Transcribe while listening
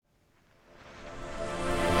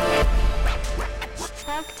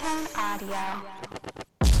Audio.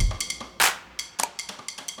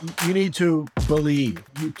 You need to believe.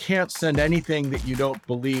 You can't send anything that you don't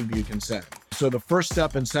believe you can send. So the first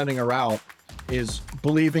step in sending a route is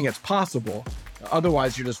believing it's possible.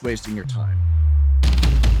 Otherwise, you're just wasting your time.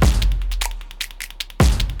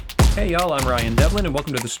 Hey y'all, I'm Ryan Devlin and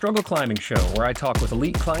welcome to the Struggle Climbing Show, where I talk with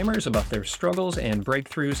elite climbers about their struggles and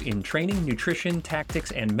breakthroughs in training, nutrition,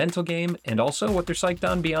 tactics, and mental game, and also what they're psyched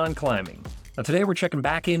on beyond climbing. Now today we're checking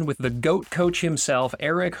back in with the GOAT coach himself,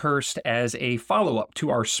 Eric Hörst, as a follow-up to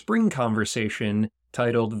our spring conversation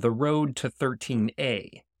titled The Road to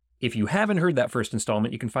 13A. If you haven't heard that first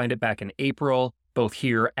installment, you can find it back in April, both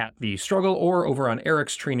here at The Struggle or over on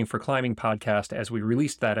Eric's Training for Climbing podcast as we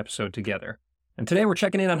released that episode together. And today we're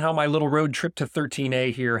checking in on how my little road trip to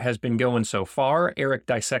 13A here has been going so far. Eric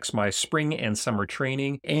dissects my spring and summer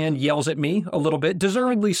training and yells at me a little bit,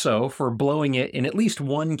 deservedly so, for blowing it in at least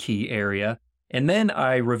one key area. And then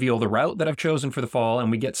I reveal the route that I've chosen for the fall, and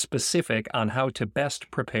we get specific on how to best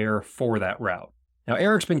prepare for that route. Now,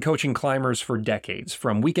 Eric's been coaching climbers for decades,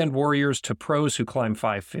 from weekend warriors to pros who climb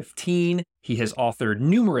 515. He has authored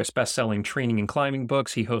numerous best-selling training and climbing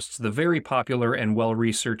books. He hosts the very popular and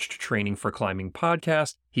well-researched Training for Climbing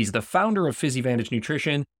podcast. He's the founder of PhysiVantage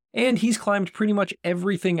Nutrition, and he's climbed pretty much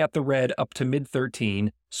everything at the Red up to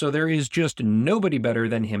mid-13, so there is just nobody better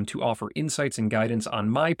than him to offer insights and guidance on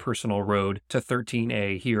my personal road to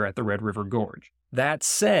 13A here at the Red River Gorge. That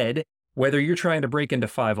said, whether you're trying to break into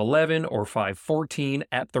 511 or 514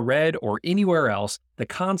 at the Red or anywhere else, the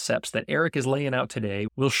concepts that Eric is laying out today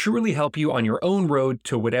will surely help you on your own road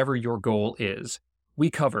to whatever your goal is. We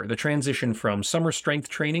cover the transition from summer strength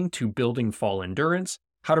training to building fall endurance,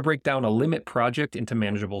 how to break down a limit project into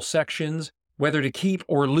manageable sections, whether to keep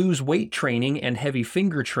or lose weight training and heavy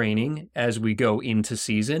finger training as we go into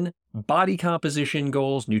season, body composition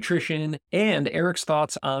goals, nutrition, and Eric's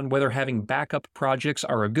thoughts on whether having backup projects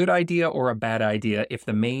are a good idea or a bad idea if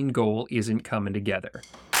the main goal isn't coming together.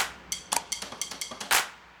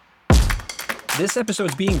 This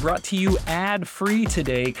episode's being brought to you ad-free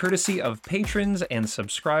today, courtesy of patrons and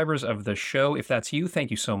subscribers of the show. If that's you, thank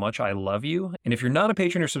you so much. I love you. And if you're not a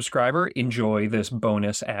patron or subscriber, enjoy this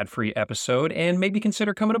bonus ad-free episode and maybe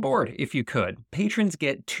consider coming aboard if you could. Patrons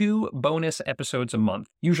get 2 bonus episodes a month,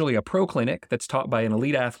 usually a pro clinic that's taught by an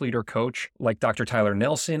elite athlete or coach like Dr. Tyler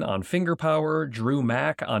Nelson on finger power, Drew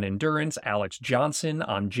Mack on endurance, Alex Johnson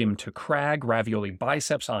on gym to crag, ravioli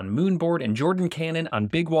biceps on moonboard, and Jordan Cannon on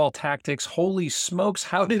big wall tactics. Holy smokes,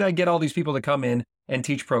 how did I get all these people to come in and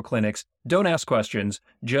teach pro clinics? Don't ask questions,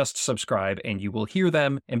 just subscribe and you will hear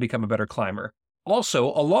them and become a better climber.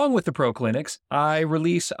 Also, along with the pro clinics, I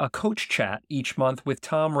release a coach chat each month with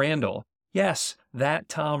Tom Randall. Yes, that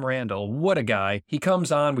Tom Randall. What a guy. He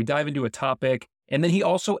comes on, we dive into a topic, and then he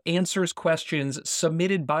also answers questions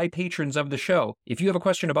submitted by patrons of the show. If you have a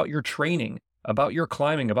question about your training, about your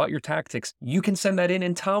climbing, about your tactics, you can send that in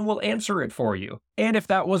and Tom will answer it for you. And if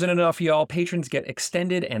that wasn't enough, y'all, patrons get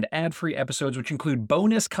extended and ad-free episodes, which include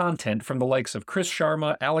bonus content from the likes of Chris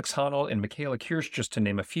Sharma, Alex Honnold, and Michaela Kirsch, just to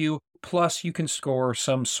name a few. Plus, you can score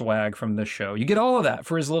some swag from the show. You get all of that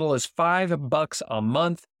for as little as $5 a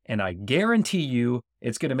month, and I guarantee you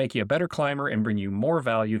it's going to make you a better climber and bring you more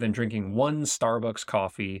value than drinking one Starbucks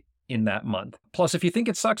coffee in that month. Plus, if you think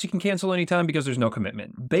it sucks, you can cancel anytime because there's no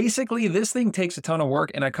commitment. Basically, this thing takes a ton of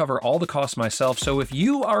work and I cover all the costs myself. So if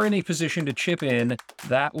you are in a position to chip in,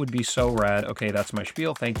 that would be so rad. Okay, that's my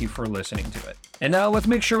spiel. Thank you for listening to it. And now let's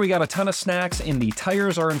make sure we got a ton of snacks and the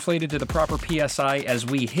tires are inflated to the proper PSI as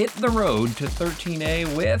we hit the road to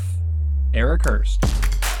 13A with Eric Hörst.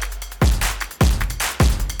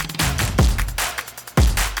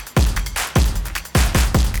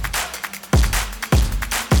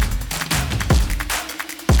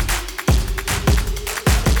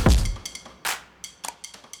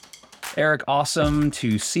 Eric, awesome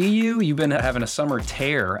to see you. You've been having a summer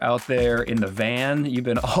tear out there in the van. You've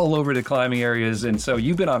been all over the climbing areas, and so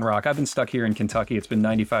you've been on rock. I've been stuck here in Kentucky. It's been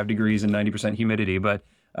 95 degrees and 90% humidity, but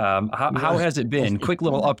how has it been? Quick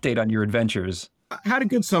little update on your adventures. I had a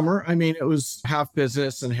good summer. I mean, it was half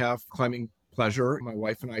business and half climbing pleasure. My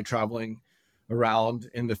wife and I traveling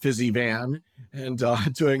around in the Fizzy van and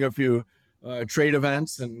doing a few trade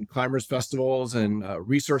events and climbers festivals and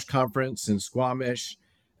research conference in Squamish,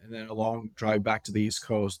 and then a long drive back to the East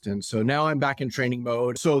Coast. And so now I'm back in training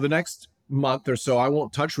mode. So the next month or so, I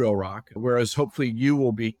won't touch Real Rock, whereas hopefully you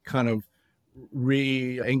will be kind of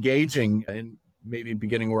re-engaging and maybe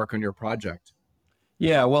beginning work on your project.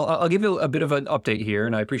 Yeah, well, I'll give you a bit of an update here,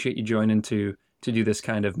 and I appreciate you joining to do this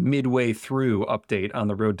kind of midway through update on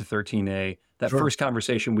the road to 13A. That Sure. First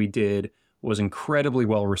conversation we did was incredibly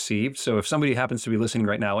well received. So if somebody happens to be listening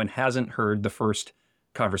right now and hasn't heard the first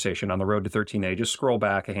conversation on the road to 13A, just scroll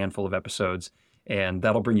back a handful of episodes and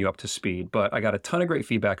that'll bring you up to speed. But I got a ton of great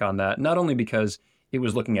feedback on that, not only because it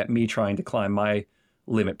was looking at me trying to climb my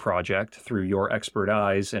limit project through your expert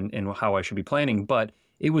eyes and how I should be planning, but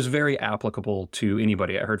it was very applicable to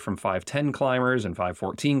anybody. I heard from 5'10 climbers and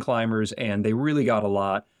 5'14 climbers, and they really got a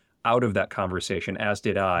lot out of that conversation, as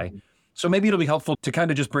did I. So maybe it'll be helpful to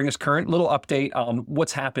kind of just bring us current little update on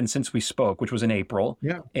what's happened since we spoke, which was in April.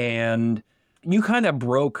 Yeah. And you kind of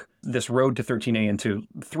broke this road to 13A into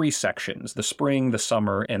 3 sections: the spring, the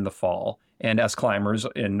summer, and the fall. And as climbers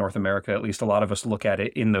in North America, at least a lot of us look at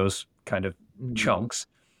it in those kind of chunks.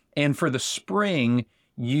 And for the spring,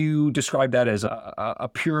 you described that as a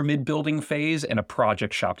pyramid building phase and a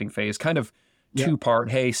project shopping phase, kind of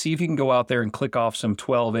two-part. Hey, see if you can go out there and click off some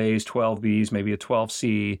 12As, 12Bs, maybe a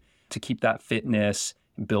 12C to keep that fitness,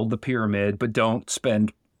 build the pyramid, but don't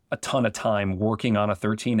spend a ton of time working on a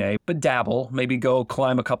 13A, but dabble, maybe go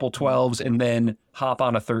climb a couple 12s and then hop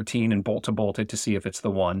on a 13 and bolt it to see if it's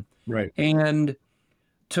the one. Right. And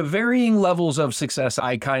to varying levels of success,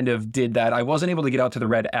 I kind of did that. I wasn't able to get out to the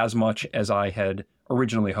red as much as I had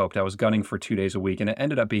originally hoped. I was gunning for 2 days a week, and it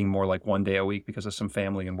ended up being more like 1 day a week because of some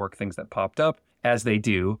family and work things that popped up, as they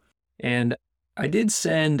do. And I did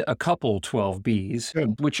send a couple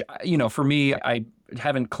 12Bs, which, for me, I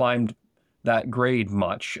haven't climbed that grade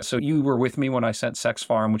much. So you were with me when I sent Sex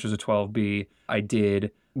Farm, which was a 12B. I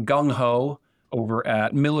did Gung Ho over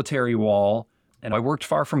at Military Wall, and I worked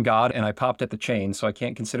Far From God, and I popped at the chain, so I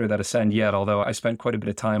can't consider that ascend yet, although I spent quite a bit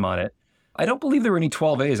of time on it. I don't believe there were any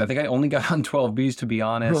 12As. I think I only got on 12Bs, to be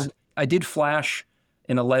honest. I did flash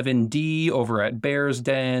an 11D over at Bear's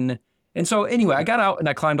Den. And so anyway, I got out and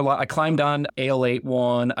I climbed a lot. I climbed on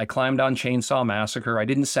AL81. I climbed on Chainsaw Massacre. I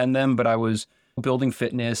didn't send them, but I was building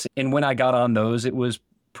fitness. And when I got on those, it was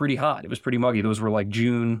pretty hot. It was pretty muggy. Those were like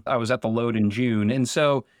June. I was at the load in June. And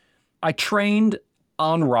so I trained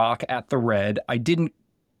on rock at the red. I didn't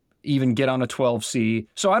even get on a 12C.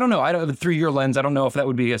 So I don't know. I don't have a 3-year lens. I don't know if that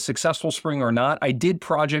would be a successful spring or not. I did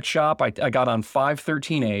project shop. I got on 5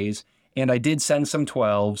 13As and I did send some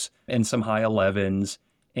 12s and some high 11s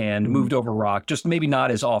and moved over rock, just maybe not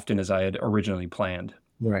as often as I had originally planned.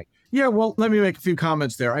 Right. Yeah, well, let me make a few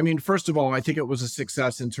comments there. I mean, first of all, I think it was a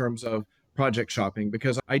success in terms of project shopping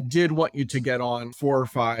because I did want you to get on 4 or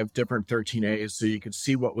 5 different 13As so you could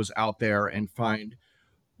see what was out there and find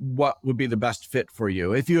what would be the best fit for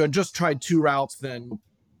you. If you had just tried 2 routes, then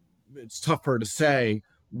it's tougher to say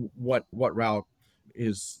what route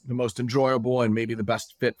is the most enjoyable and maybe the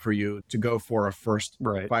best fit for you to go for a first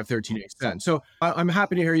 513 ascent. So I'm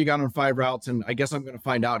happy to hear you got on 5 routes, and I guess I'm going to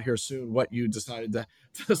find out here soon what you decided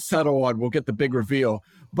to settle on. We'll get the big reveal.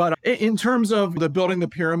 But in terms of the building the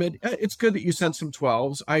pyramid, it's good that you sent some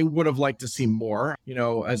 12s. I would have liked to see more.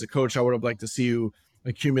 As a coach, I would have liked to see you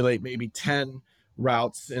accumulate maybe 10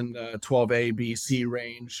 routes in the 12A, B, C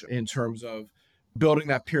range in terms of building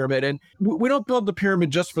that pyramid. And we don't build the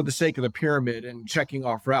pyramid just for the sake of the pyramid and checking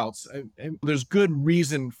off routes. And there's good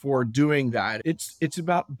reason for doing that. It's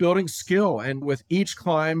about building skill. And with each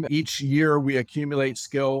climb, each year we accumulate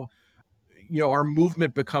skill, our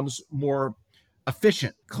movement becomes more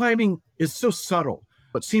efficient. Climbing is so subtle.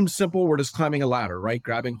 It seems simple. We're just climbing a ladder, right?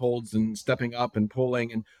 Grabbing holds and stepping up and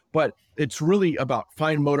pulling. But it's really about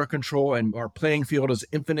fine motor control, and our playing field is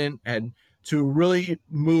infinite, and to really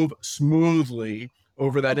move smoothly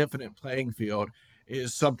over that infinite playing field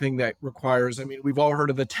is something that requires, we've all heard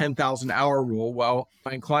of the 10,000 hour rule. Well,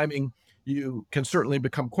 in climbing, you can certainly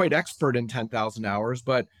become quite expert in 10,000 hours,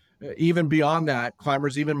 but even beyond that,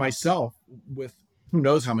 climbers, even myself, with who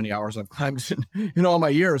knows how many hours I've climbed in all my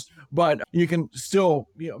years, but you can still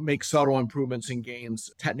make subtle improvements and gains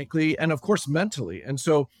technically and of course mentally. And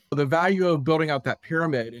so the value of building out that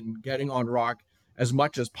pyramid and getting on rock as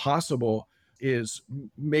much as possible is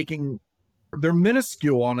making, they're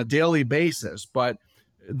minuscule on a daily basis, but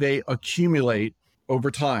they accumulate over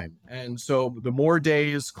time. And so the more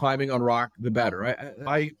days climbing on rock, the better.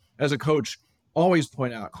 I as a coach, always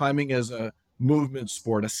point out climbing is a movement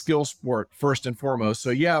sport, a skill sport first and foremost.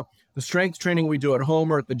 So yeah, the strength training we do at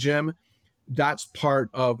home or at the gym, that's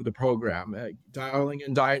part of the program. Dialing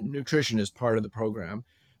in diet and nutrition is part of the program.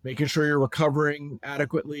 Making sure you're recovering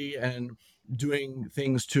adequately and doing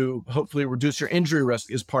things to hopefully reduce your injury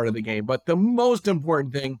risk is part of the game. But the most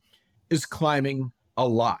important thing is climbing a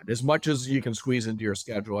lot, as much as you can squeeze into your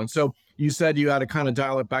schedule. And so you said you had to kind of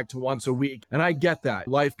dial it back to once a week. And I get that.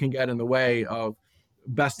 Life can get in the way of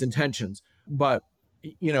best intentions. But,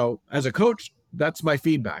 as a coach, that's my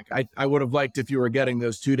feedback. I would have liked if you were getting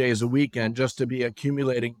those 2 days a weekend just to be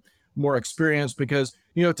accumulating more experience because,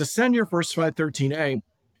 to send your first 513A,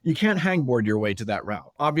 you can't hangboard your way to that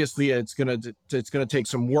route. Obviously, it's going to take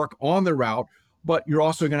some work on the route, but you're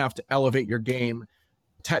also going to have to elevate your game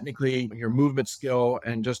technically, your movement skill,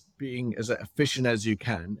 and just being as efficient as you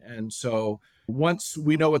can. And so once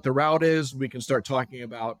we know what the route is, we can start talking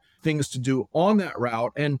about things to do on that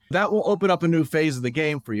route. And that will open up a new phase of the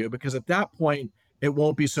game for you, because at that point, it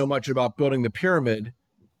won't be so much about building the pyramid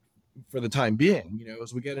for the time being.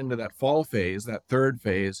 As we get into that fall phase, that third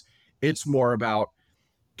phase, it's more about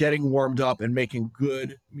getting warmed up and making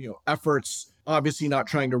good, efforts, obviously not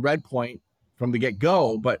trying to red point from the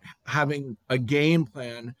get-go, but having a game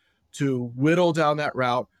plan to whittle down that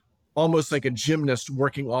route, almost like a gymnast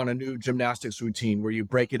working on a new gymnastics routine where you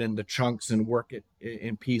break it into chunks and work it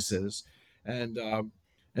in pieces. And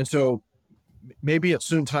so maybe it's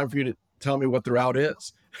soon time for you to tell me what the route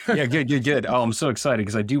is. Yeah, good. Oh, I'm so excited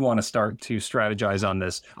because I do want to start to strategize on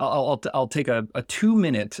this. I'll take a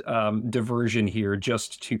 2-minute diversion here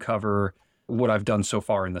just to cover what I've done so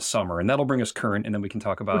far in the summer, and that'll bring us current, and then we can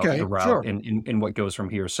talk about the route sure. and what goes from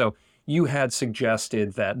here. So you had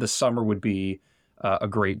suggested that the summer would be a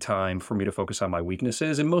great time for me to focus on my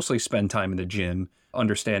weaknesses and mostly spend time in the gym,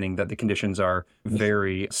 understanding that the conditions are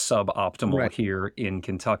very suboptimal here in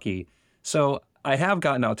Kentucky. So I have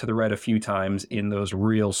gotten out to the red a few times in those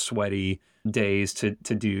real sweaty days to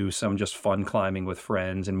do some just fun climbing with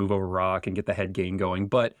friends and move over rock and get the head gain going.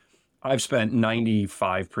 But I've spent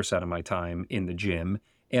 95% of my time in the gym.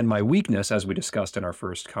 And my weakness, as we discussed in our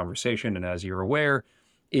first conversation, and as you're aware,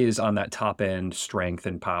 is on that top end strength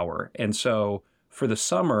and power. And so for the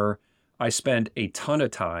summer, I spent a ton of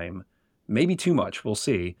time, maybe too much, we'll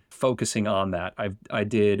see, focusing on that. I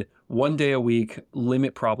did 1 day a week,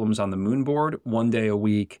 limit problems on the moon board, 1 day a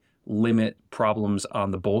week, limit problems on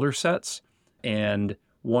the boulder sets, and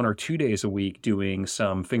 1 or 2 days a week doing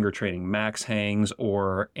some finger training, max hangs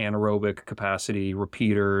or anaerobic capacity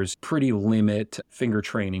repeaters, pretty limit finger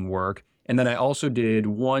training work. And then I also did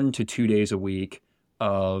 1 to 2 days a week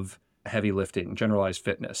of heavy lifting, generalized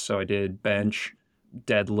fitness. So I did bench,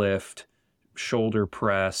 deadlift, shoulder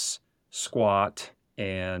press, squat,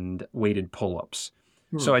 and weighted pull-ups.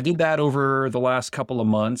 So I did that over the last couple of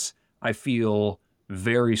months. I feel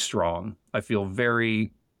very strong. I feel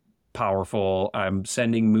very powerful. I'm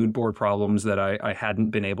sending mood board problems that I hadn't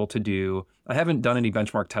been able to do. I haven't done any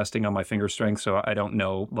benchmark testing on my finger strength, so I don't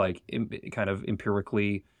know kind of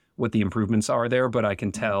empirically what the improvements are there, but I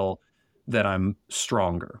can tell that I'm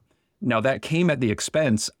stronger. Now that came at the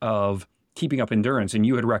expense of keeping up endurance, and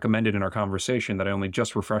you had recommended in our conversation that I only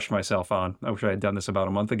just refreshed myself on, I wish I had done this about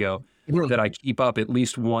a month ago, that I keep up at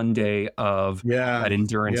least 1 day of that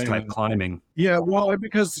endurance type climbing. Yeah, well,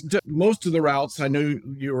 because most of the routes, I know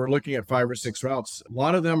you were looking at 5 or 6 routes. A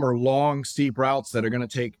lot of them are long, steep routes that are going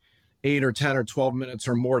to take 8 or 10 or 12 minutes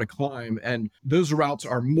or more to climb. And those routes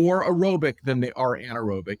are more aerobic than they are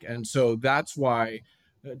anaerobic. And so that's why,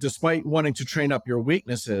 despite wanting to train up your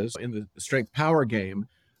weaknesses in the strength power game,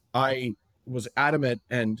 I was adamant,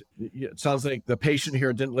 and it sounds like the patient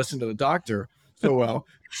here didn't listen to the doctor so well,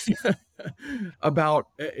 about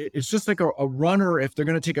it's just like a runner. If they're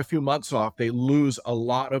going to take a few months off, they lose a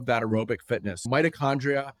lot of that aerobic fitness.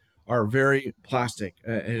 Mitochondria are very plastic.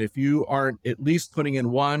 And if you aren't at least putting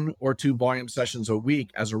in 1 or 2 volume sessions a week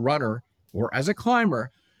as a runner or as a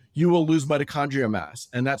climber, you will lose mitochondria mass.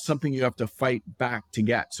 And that's something you have to fight back to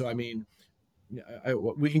get. So, I mean,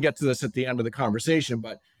 we can get to this at the end of the conversation,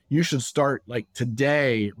 but you should start like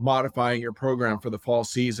today modifying your program for the fall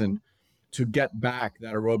season to get back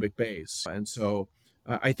that aerobic base. And so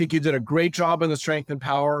I think you did a great job in the strength and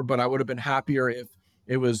power, but I would have been happier if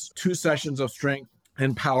it was 2 sessions of strength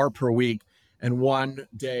and power per week and 1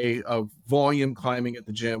 day of volume climbing at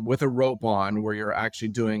the gym with a rope on, where you're actually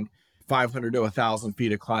doing 500 to 1,000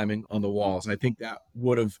 feet of climbing on the walls. I think that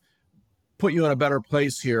would have put you in a better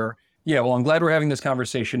place here. Yeah, well, I'm glad we're having this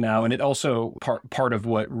conversation now. And it also, part of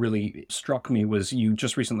what really struck me was you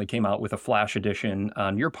just recently came out with a flash edition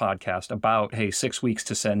on your podcast about, hey, 6 weeks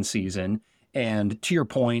to send season. And to your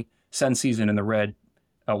point, send season in the red,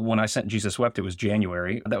 when I sent Jesus Wept, it was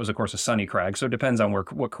January. That was, of course, a sunny crag. So it depends on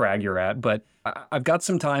what crag you're at. But I've got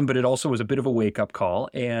some time, but it also was a bit of a wake-up call.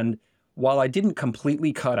 And while I didn't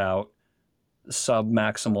completely cut out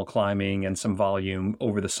sub-maximal climbing and some volume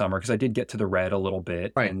over the summer, because I did get to the red a little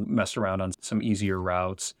bit and messed around on some easier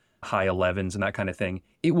routes, high 11s and that kind of thing,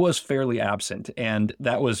 it was fairly absent. And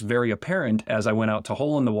that was very apparent as I went out to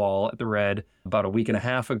Hole in the Wall at the red about a week and a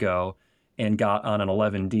half ago and got on an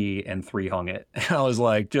 11D and 3-hung it. And I was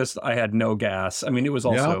like, I had no gas. I mean, it was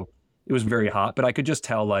also, it was very hot, but I could just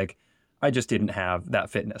tell, like, I just didn't have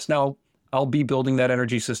that fitness. Now, I'll be building that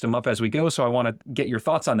energy system up as we go. So I want to get your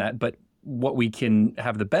thoughts on that. But what we can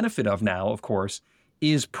have the benefit of now, of course,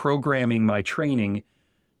 is programming my training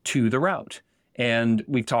to the route. And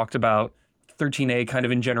we've talked about 13A kind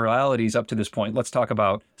of in generalities up to this point. Let's talk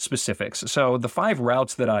about specifics. So the 5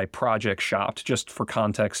 routes that I project shopped, just for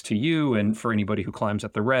context to you and for anybody who climbs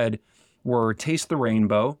at the Red, were Taste the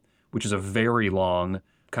Rainbow, which is a very long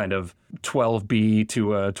kind of 12B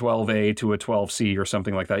to a 12A to a 12C or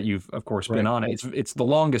something like that. You've, of course, been on it. It's the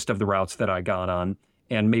longest of the routes that I got on,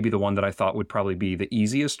 and maybe the one that I thought would probably be the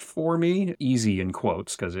easiest for me. Easy in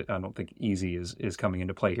quotes, because I don't think easy is coming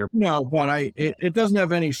into play here. No, but it doesn't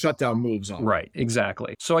have any shutdown moves on it. Right,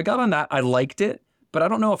 exactly. So I got on that. I liked it, but I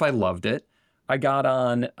don't know if I loved it. I got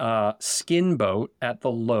on Skin Boat at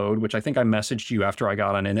the load, which I think I messaged you after I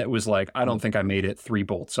got on, and it was like, I don't think I made it 3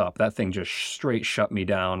 bolts up. That thing just straight shut me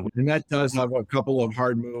down. And that does have a couple of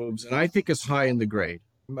hard moves, and I think it's high in the grade.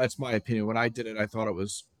 That's my opinion. When I did it, I thought it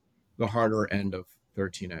was the harder end of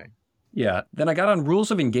 13A. Yeah. Then I got on Rules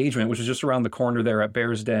of Engagement, which is just around the corner there at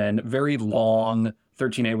Bear's Den. Very long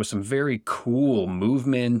 13A with some very cool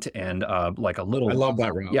movement and like a little... I love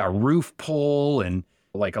that route. Yeah, roof pull and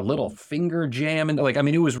like a little finger jam. And like, I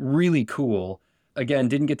mean, it was really cool. Again,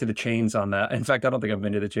 didn't get to the chains on that. In fact, I don't think I've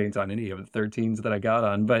been to the chains on any of the 13s that I got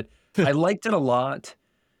on, but I liked it a lot.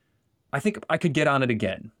 I think I could get on it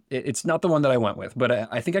again. It's not the one that I went with, but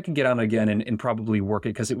I think I could get on it again and probably work it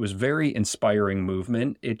because it was very inspiring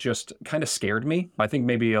movement. It just kind of scared me. I think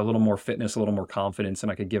maybe a little more fitness, a little more confidence,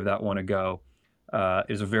 and I could give that one a go. It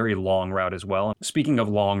was a very long route as well. Speaking of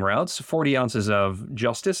long routes, 40 ounces of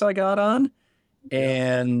Justice I got on.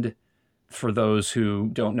 And for those who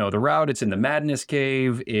don't know the route, it's in the Madness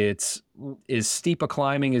Cave. It's as steep a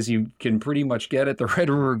climbing as you can pretty much get at the Red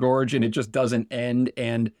River Gorge, and it just doesn't end.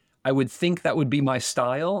 And I would think that would be my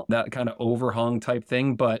style, that kind of overhung type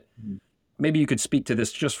thing. But maybe you could speak to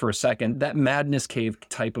this just for a second. That Madness Cave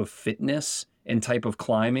type of fitness and type of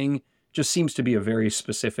climbing just seems to be a very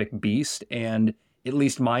specific beast. And at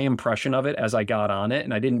least my impression of it as I got on it,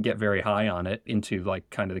 and I didn't get very high on it into like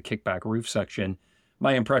kind of the kickback roof section,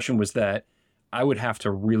 my impression was that I would have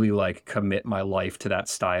to really like commit my life to that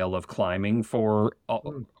style of climbing for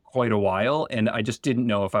quite a while. And I just didn't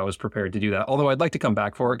know if I was prepared to do that. Although I'd like to come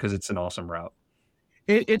back for it because it's an awesome route.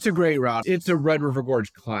 It's a great route. It's a Red River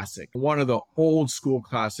Gorge classic, one of the old school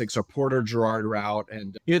classics, a Porter Gerard route.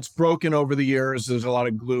 And it's broken over the years. There's a lot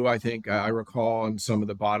of glue, I think, I recall, in some of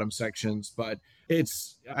the bottom sections. But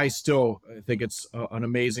I still think it's an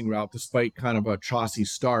amazing route, despite kind of a chossy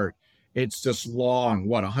start. It's just long,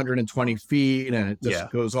 120 feet, and it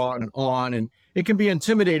just goes on. And it can be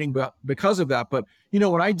intimidating because of that. But,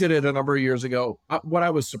 when I did it a number of years ago, what I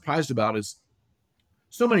was surprised about is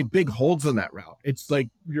so many big holds on that route. It's like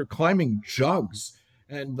you're climbing jugs,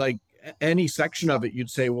 and like any section of it, you'd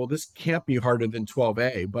say, well, this can't be harder than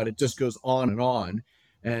 12A, but it just goes on and on.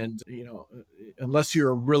 And, unless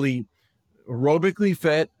you're really aerobically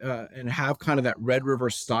fit and have kind of that Red River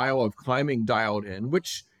style of climbing dialed in,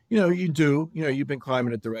 which, you do, you've been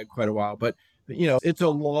climbing at the Red quite a while, but, it's a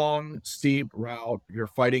long, steep route. You're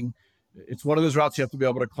fighting. It's one of those routes you have to be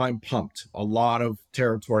able to climb pumped, a lot of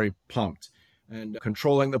territory pumped. And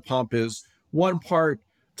controlling the pump is one part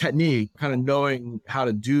technique, kind of knowing how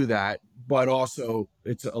to do that, but also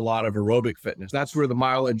it's a lot of aerobic fitness. That's where the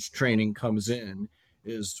mileage training comes in,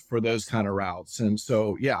 is for those kind of routes. And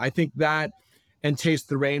so, I think that and Taste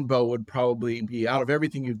the Rainbow would probably be, out of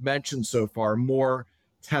everything you've mentioned so far, more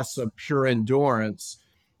tests of pure endurance,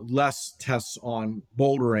 less tests on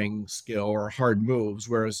bouldering skill or hard moves,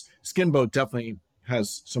 whereas Skin Boat definitely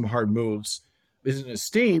has some hard moves. Isn't as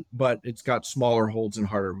steep, but it's got smaller holds and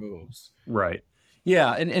harder moves. Right.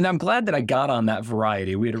 Yeah. And I'm glad that I got on that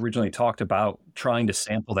variety. We had originally talked about trying to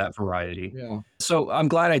sample that variety. Yeah. So I'm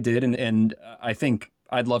glad I did. And I think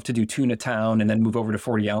I'd love to do Tuna Town and then move over to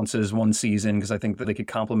 40 ounces one season, because I think that they could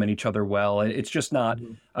complement each other well. It's just not,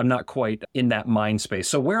 I'm not quite in that mind space.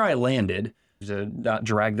 So where I landed, to not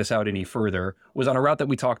drag this out any further, was on a route that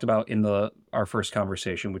we talked about in our first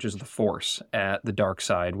conversation, which is the Force at the Dark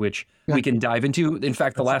Side, which we can dive into. In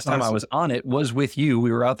fact, the last time I was on it was with you.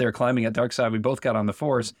 We were out there climbing at Dark Side. We both got on the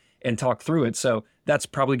Force and talked through it. So that's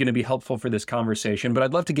probably going to be helpful for this conversation. But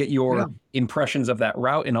I'd love to get your impressions of that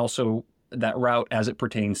route, and also that route as it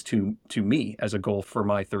pertains to me as a goal for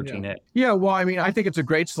my 13A. Yeah, well, I mean, I think it's a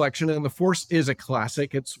great selection, and the Force is a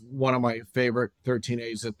classic. It's one of my favorite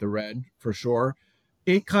 13As at the Red, for sure.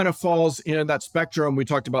 It kind of falls in that spectrum. We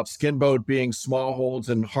talked about Skin Boat being small holds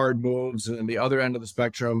and hard moves, and then the other end of the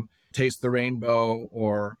spectrum, Taste the Rainbow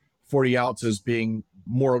or 40 ounces being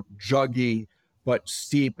more juggy but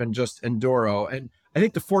steep and just enduro. And I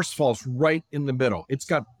think the force falls right in the middle. It's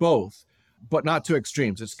got both, but not to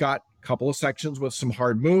extremes. It's got a couple of sections with some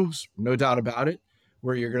hard moves, no doubt about it,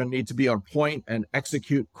 where you're going to need to be on point and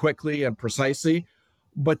execute quickly and precisely.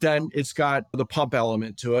 But then it's got the pump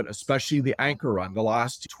element to it, especially the anchor run. The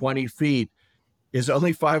last 20 feet is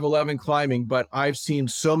only 5'11" climbing, but I've seen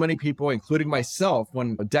so many people, including myself,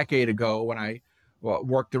 when a decade ago when I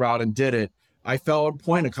worked around and did it, I fell on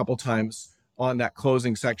point a couple times on that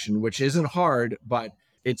closing section, which isn't hard, but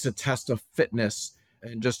it's a test of fitness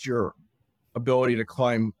and just your ability to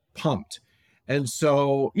climb pumped. And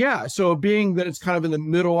so, yeah, so being that it's kind of in the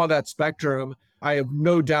middle of that spectrum, I have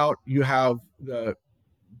no doubt you have the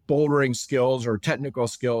bouldering skills or technical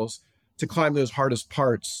skills to climb those hardest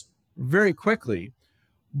parts very quickly.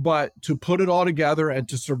 But to put it all together and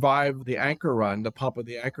to survive the anchor run, the pump of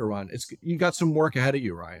the anchor run, you got some work ahead of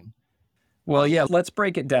you, Ryan. Well, yeah, let's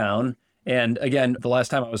break it down. And again, the last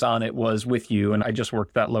time I was on it was with you, and I just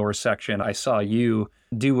worked that lower section. I saw you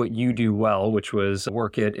do what you do well, which was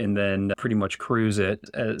work it and then pretty much cruise it.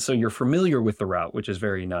 So you're familiar with the route, which is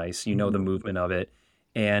very nice. You know the movement of it.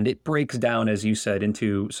 And it breaks down, as you said,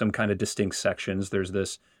 into some kind of distinct sections. There's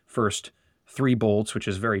this first 3 bolts, which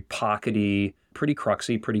is very pockety, pretty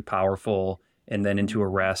cruxy, pretty powerful, and then into a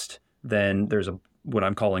rest. Then there's what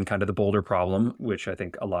I'm calling kind of the boulder problem, which I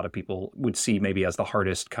think a lot of people would see maybe as the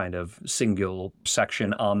hardest kind of single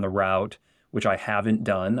section on the route, which I haven't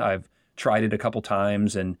done. I've tried it a couple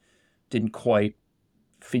times and didn't quite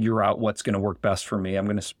figure out what's going to work best for me. I'm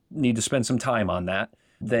going to need to spend some time on that.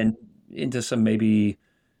 Then into some maybe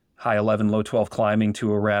high 11, low 12 climbing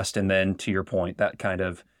to a rest. And then to your point, that kind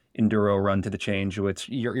of enduro run to the change, which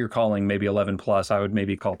you're calling maybe 11 plus. I would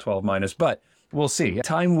maybe call 12 minus, but we'll see.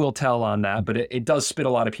 Time will tell on that, but it does spit a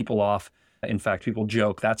lot of people off. In fact, people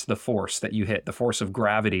joke that's the force that you hit, the force of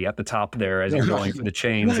gravity at the top there as you're going for the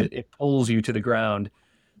chains. It pulls you to the ground.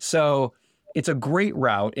 So it's a great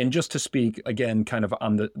route. And just to speak again, kind of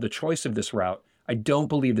on the choice of this route, I don't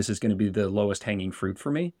believe this is going to be the lowest hanging fruit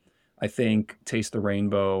for me. I think Taste the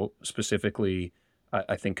Rainbow specifically,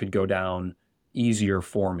 I think could go down easier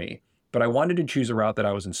for me. But I wanted to choose a route that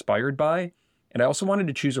I was inspired by. And I also wanted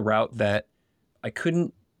to choose a route that I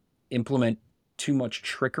couldn't implement too much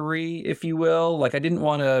trickery, if you will. Like I didn't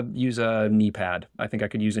want to use a knee pad. I think I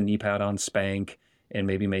could use a knee pad on Spank and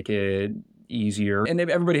maybe make it easier. And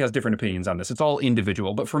everybody has different opinions on this. It's all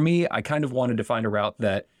individual. But for me, I kind of wanted to find a route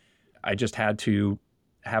that I just had to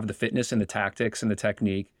have the fitness and the tactics and the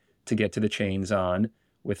technique to get to the chains on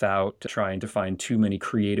without trying to find too many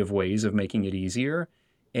creative ways of making it easier.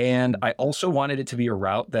 And I also wanted it to be a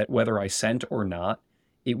route that whether I sent or not,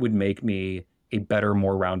 it would make me a better,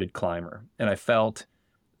 more rounded climber. And I felt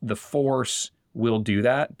the force will do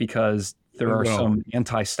that because there are some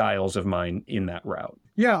anti-styles of mine in that route.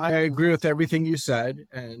 Yeah, I agree with everything you said.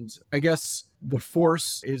 And I guess the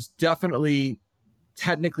force is definitely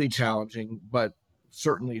technically challenging, but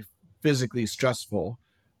certainly physically stressful.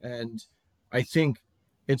 And I think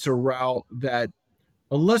it's a route that,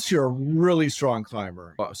 unless you're a really strong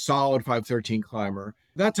climber, a solid 513 climber,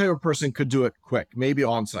 that type of person could do it quick, maybe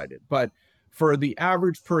on-sighted. But for the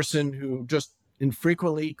average person who just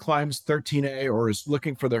infrequently climbs 13A or is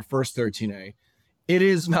looking for their first 13A, it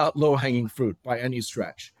is not low-hanging fruit by any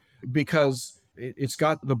stretch, because it's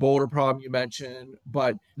got the boulder problem you mentioned,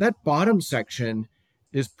 but that bottom section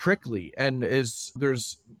is prickly and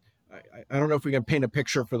I don't know if we can paint a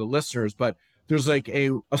picture for the listeners, but there's like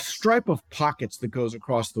a stripe of pockets that goes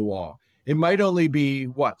across the wall. It might only be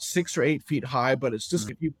 6 or 8 feet high, but it's just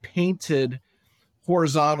if you painted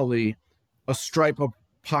horizontally a stripe of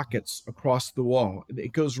pockets across the wall,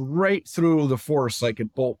 it goes right through the force like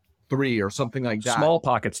at bolt 3 or something like that. Small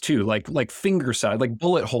pockets too, like finger size, like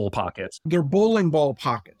bullet hole pockets. They're bowling ball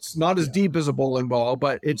pockets, not as deep as a bowling ball,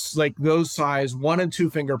 but it's like those size 1 and 2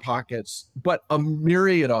 finger pockets, but a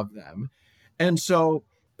myriad of them. And so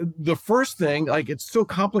the first thing, like, it's so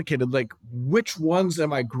complicated, like which ones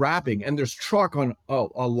am I grabbing? And there's chalk on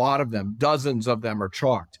a lot of them, dozens of them are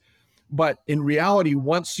chalked. But in reality,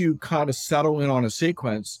 once you kind of settle in on a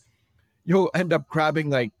sequence, you'll end up grabbing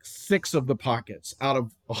like 6 of the pockets out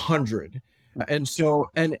of 100.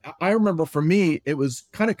 And I remember for me, it was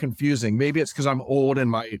kind of confusing. Maybe it's because I'm old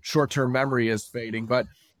and my short-term memory is fading, but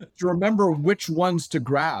to remember which ones to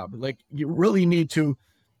grab, like you really need to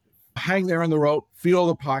hang there on the rope, feel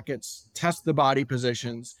the pockets, test the body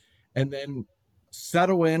positions, and then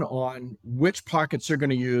settle in on which pockets you're going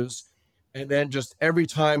to use. And then just every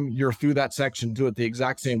time you're through that section, do it the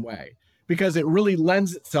exact same way, because it really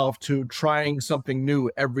lends itself to trying something new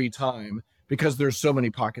every time, because there's so many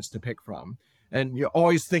pockets to pick from. And you're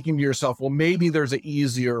always thinking to yourself, well, maybe there's an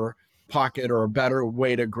easier pocket or a better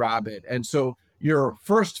way to grab it. And so your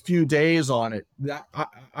first few days on it,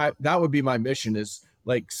 that would be my mission, is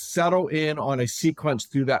like settle in on a sequence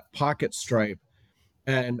through that pocket stripe.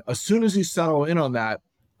 And as soon as you settle in on that,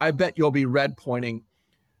 I bet you'll be red pointing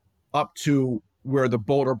up to where the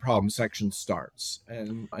boulder problem section starts.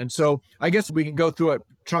 And so I guess we can go through it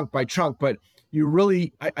chunk by chunk, but you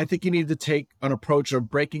really, I think you need to take an approach of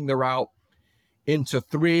breaking the route into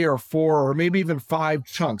 3 or 4 or maybe even 5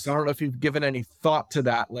 chunks. I don't know if you've given any thought to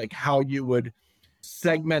that, like how you would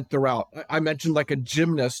segment the route. I mentioned like a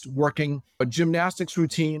gymnast working a gymnastics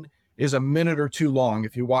routine is a minute or two long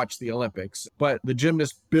if you watch the Olympics, but the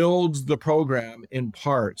gymnast builds the program in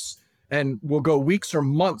parts and will go weeks or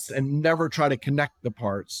months and never try to connect the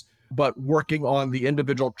parts, but working on the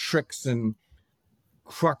individual tricks and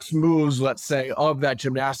crux moves, let's say, of that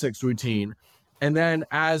gymnastics routine. And then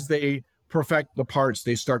as they perfect the parts,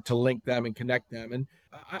 they start to link them and connect them. And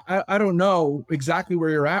I don't know exactly where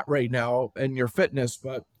you're at right now in your fitness,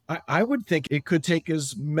 but I would think it could take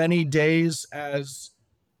as many days as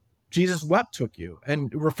Jesus Wept took you.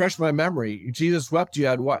 And refresh my memory, Jesus Wept, you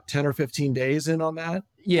had what, 10 or 15 days in on that?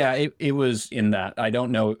 Yeah, it was in that. I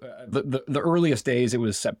don't know. The earliest days, it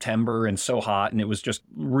was September and so hot, and it was just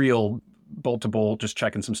real bolt to bolt, just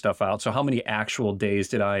checking some stuff out. So how many actual days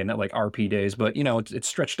did I, not like RP days, but you know, it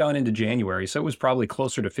stretched down into January. So it was probably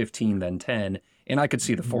closer to 15 than 10. And I could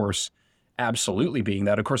see the force absolutely being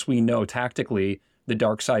that. Of course, we know tactically the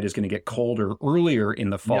dark side is going to get colder earlier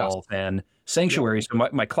in the fall than Sanctuary. So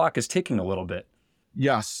my clock is ticking a little bit.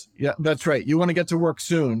 Yes. Yeah, that's right. You want to get to work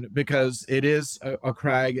soon because it is a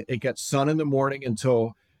crag. It gets sun in the morning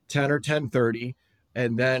until 10 or 10:30,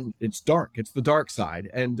 and then it's dark. It's the dark side.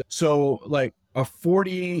 And so like a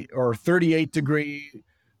 40 or 38 degree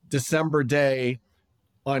December day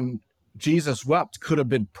on Jesus Wept could have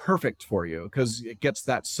been perfect for you because it gets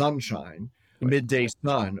that sunshine, midday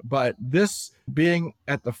sun. But this being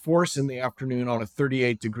at the force in the afternoon on a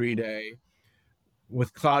 38-degree day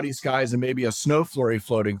with cloudy skies and maybe a snow flurry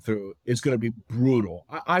floating through is going to be brutal.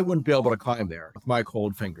 I wouldn't be able to climb there with my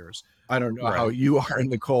cold fingers. I don't know how you are in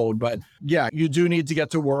the cold, but yeah, you do need to get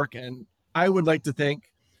to work. And I would like to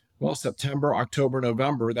think, well, September, October,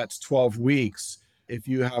 November, that's 12 weeks. If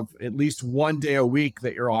you have at least one day a week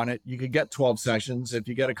that you're on it, you could get 12 sessions. If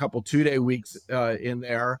you get a couple 2-day weeks in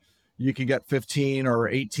there, you could get 15 or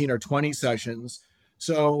 18 or 20 sessions.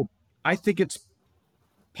 So I think it's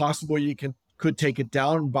possible you could take it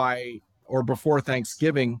down by or before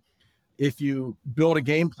Thanksgiving if you build a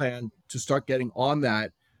game plan to start getting on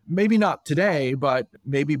that. Maybe not today, but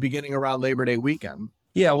maybe beginning around Labor Day weekend.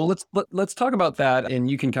 Yeah, well, let's talk about that, and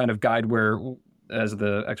you can kind of guide where, as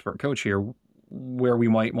the expert coach here, where we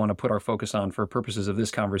might want to put our focus on for purposes of this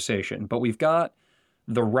conversation. But we've got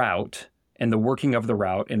the route and the working of the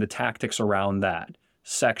route and the tactics around that.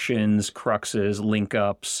 Sections, cruxes, link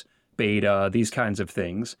ups, beta, these kinds of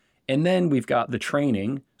things. And then we've got the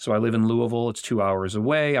training. So I live in Louisville. It's 2 hours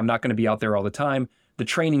away. I'm not going to be out there all the time. The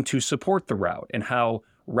training to support the route and how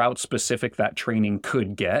route specific that training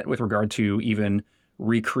could get with regard to even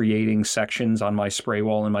recreating sections on my spray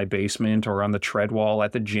wall in my basement or on the tread wall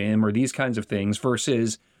at the gym or these kinds of things,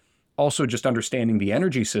 versus also just understanding the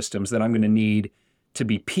energy systems that I'm going to need to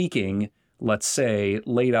be peaking, let's say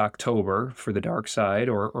late October for the dark side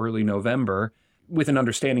or early November, with an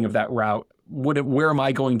understanding of that route. Where am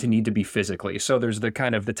I going to need to be physically? So there's the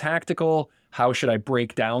kind of the tactical, how should I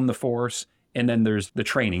break down the force? And then there's the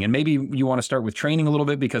training. And maybe you want to start with training a little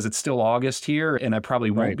bit because it's still August here and I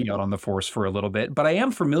probably won't be out on the force for a little bit, but I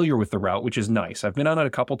am familiar with the route, which is nice. I've been on it a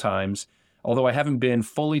couple times. Although I haven't been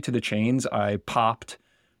fully to the chains, I popped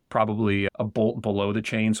probably a bolt below the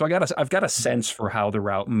chain. So I've got a sense for how the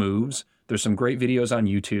route moves. There's some great videos on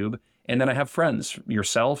YouTube. And then I have friends,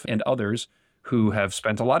 yourself and others, who have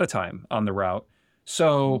spent a lot of time on the route.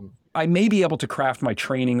 So I may be able to craft my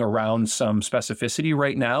training around some specificity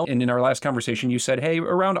right now. And in our last conversation, you said, hey,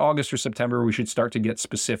 around August or September, we should start to get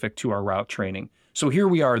specific to our route training. So here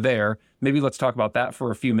we are there. Maybe let's talk about that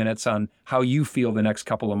for a few minutes on how you feel the next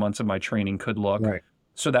couple of months of my training could look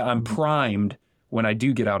so that I'm primed when I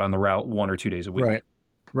do get out on the route 1 or 2 days a week.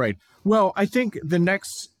 Right. Well, I think the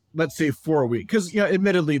next, let's say 4 weeks, because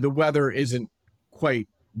admittedly, the weather isn't quite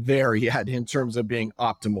there yet in terms of being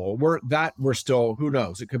optimal. We're still, who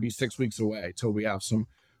knows, it could be 6 weeks away till we have some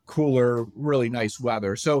cooler, really nice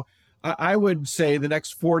weather. So I would say the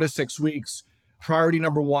next 4 to 6 weeks, priority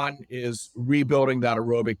number 1 is rebuilding that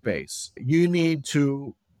aerobic base. You need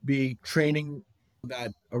to be training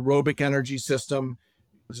that aerobic energy system.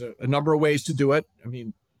 There's a number of ways to do it. I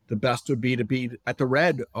mean, the best would be to be at the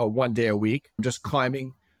red 1 day a week, just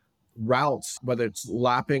climbing routes, whether it's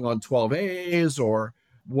lapping on 12As or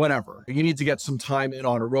whatever. You need to get some time in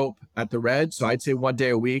on a rope at the red. So I'd say 1 day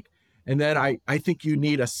a week. And then I think you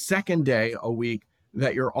need a second day a week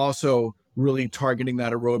that you're also really targeting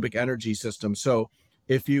that aerobic energy system. So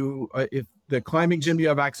if the climbing gym you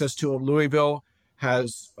have access to in Louisville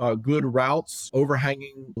has good routes,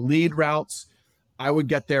 overhanging lead routes, I would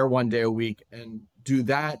get there 1 day a week and do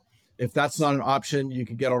that. If that's not an option, you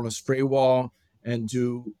can get on a spray wall and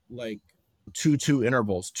do like 2-2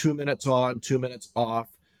 intervals, 2 minutes on, 2 minutes off,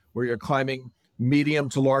 where you're climbing medium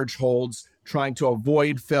to large holds, trying to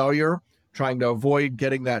avoid failure, trying to avoid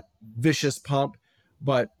getting that vicious pump,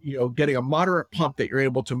 but getting a moderate pump that you're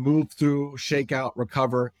able to move through, shake out,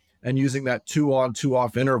 recover, and using that 2 on, 2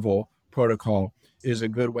 off interval protocol is a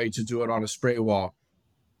good way to do it on a spray wall.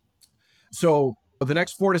 So for the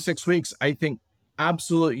next 4 to 6 weeks, I think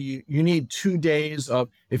absolutely you need 2 days of,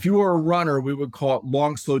 if you were a runner, we would call it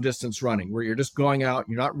long, slow distance running, where you're just going out,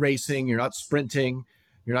 you're not racing, you're not sprinting,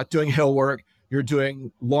 you're not doing hill work, you're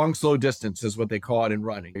doing long, slow distance is what they call it in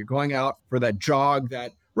running. You're going out for that jog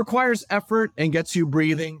that requires effort and gets you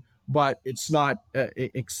breathing, but it's not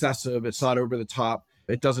excessive. It's not over the top.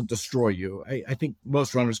 It doesn't destroy you. I think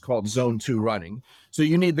most runners call it zone 2 running. So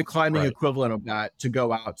you need the climbing equivalent of that to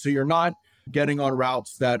go out. So you're not getting on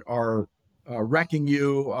routes that are wrecking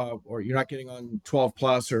you, or you're not getting on 12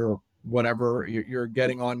 plus or whatever. You're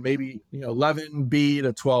getting on maybe 11B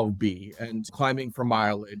to 12B and climbing for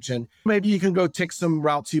mileage. And maybe you can go take some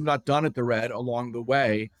routes you've not done at the red along the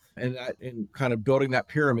way, and kind of building that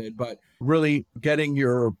pyramid, but really getting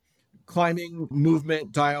your climbing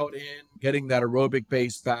movement dialed in, getting that aerobic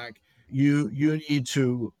base back. You need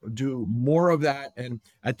to do more of that. And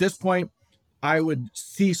at this point, I would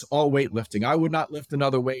cease all weightlifting. I would not lift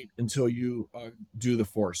another weight until you do the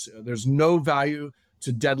force. There's no value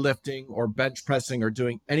to deadlifting or bench pressing or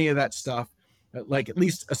doing any of that stuff, like at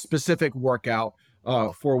least a specific workout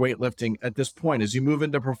for weightlifting at this point. As you move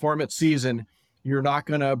into performance season, you're not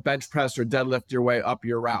going to bench press or deadlift your way up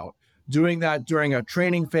your route. Doing that during a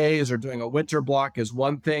training phase or doing a winter block is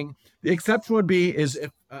one thing. The exception would be is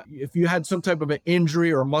if you had some type of an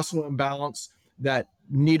injury or muscle imbalance that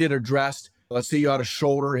needed addressed. Let's say you had a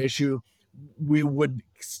shoulder issue, we would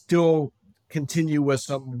still continue with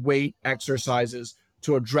some weight exercises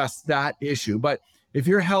to address that issue. But if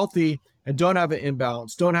you're healthy and don't have an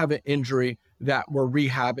imbalance, don't have an injury that we're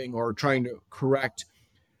rehabbing or trying to correct,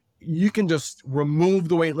 you can just remove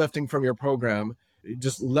the weightlifting from your program.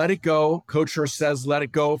 Just let it go. Coach Hörst says, let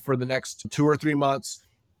it go for the next 2 or 3 months.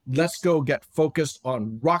 Let's go get focused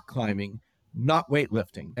on rock climbing, not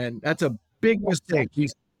weightlifting. And that's a big mistake.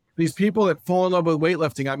 These people that fall in love with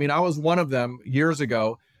weightlifting, I mean, I was one of them years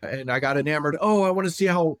ago, and I got enamored. Oh, I want to see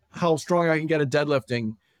how strong I can get at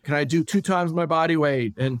deadlifting. Can I do 2 times my body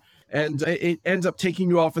weight? And it ends up taking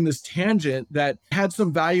you off in this tangent that had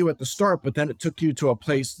some value at the start, but then it took you to a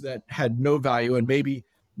place that had no value and maybe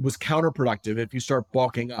was counterproductive if you start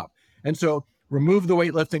bulking up. And so remove the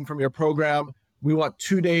weightlifting from your program. We want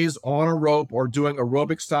 2 days on a rope or doing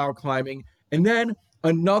aerobic style climbing, and then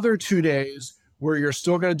another 2 days where you're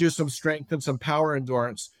still going to do some strength and some power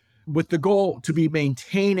endurance with the goal to be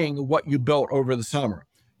maintaining what you built over the summer.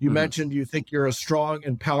 You mentioned you think you're as strong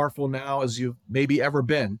and powerful now as you've maybe ever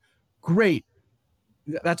been. Great.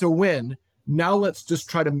 That's a win. Now let's just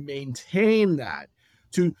try to maintain that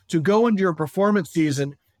to go into your performance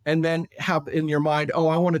season and then have in your mind, oh,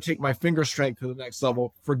 I want to take my finger strength to the next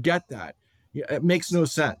level. Forget that. It makes no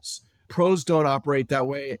sense. Pros don't operate that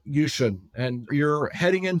way. You shouldn't. And you're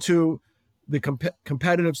heading into the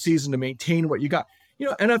competitive season to maintain what you got.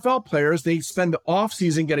 NFL players, they spend the off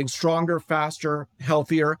season getting stronger, faster,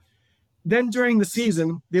 healthier. Then during the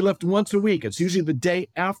season, they lift once a week. It's usually the day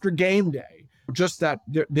after game day. Just that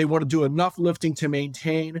they want to do enough lifting to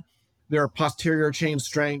maintain their posterior chain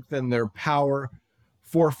strength and their power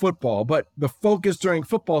for football. But the focus during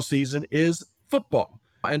football season is football.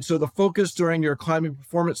 And so the focus during your climbing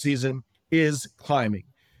performance season is climbing.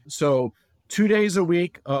 So 2 days a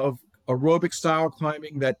week of aerobic style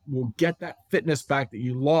climbing that will get that fitness back that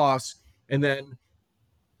you lost. And then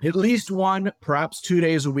at least 1, perhaps 2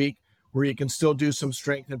 days a week where you can still do some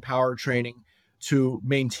strength and power training to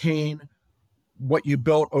maintain what you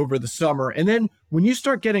built over the summer. And then when you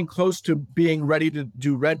start getting close to being ready to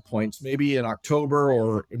do red points, maybe in October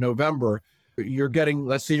or November, you're getting,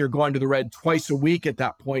 let's say you're going to the red twice a week at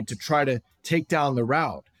that point to try to take down the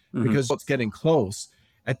route because it's getting close.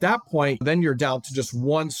 At that point, then you're down to just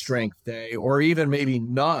 1 strength day or even maybe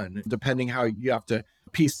none, depending how you have to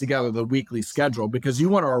piece together the weekly schedule, because you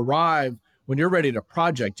want to arrive when you're ready to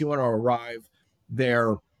project, you want to arrive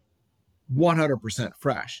there 100%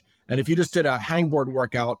 fresh. And if you just did a hangboard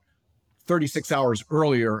workout 36 hours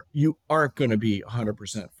earlier, you aren't going to be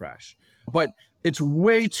 100% fresh. But it's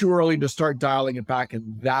way too early to start dialing it back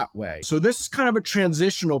in that way. So this is kind of a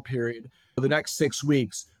transitional period for the next 6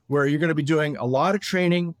 weeks where you're going to be doing a lot of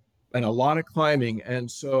training and a lot of climbing. And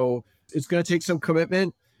so it's going to take some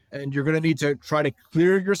commitment, and you're going to need to try to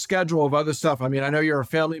clear your schedule of other stuff. I mean, I know you're a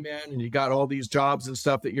family man and you got all these jobs and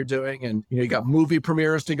stuff that you're doing, and you got movie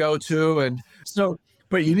premieres to go to. And so,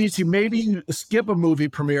 but you need to maybe skip a movie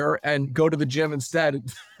premiere and go to the gym instead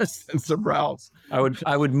and some routes. I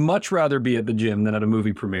would much rather be at the gym than at a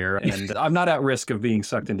movie premiere. And I'm not at risk of being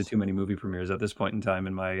sucked into too many movie premieres at this point in time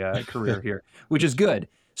in my career here, which is good.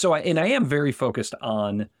 So I am very focused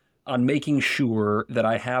on making sure that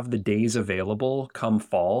I have the days available come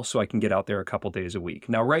fall so I can get out there a couple days a week.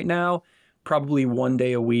 Now, right now, probably 1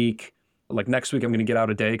 day a week. Like next week, I'm going to get out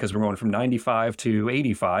a day because we're going from 95 to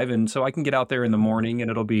 85. And so I can get out there in the morning and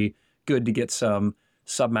it'll be good to get some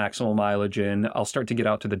sub-maximal mileage in. I'll start to get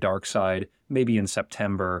out to the dark side, maybe in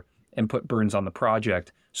September, and put burns on the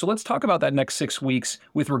project. So let's talk about that next 6 weeks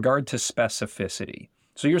with regard to specificity.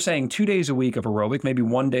 So you're saying 2 days a week of aerobic, maybe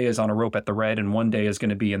 1 day is on a rope at the Red and 1 day is going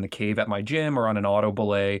to be in the cave at my gym or on an auto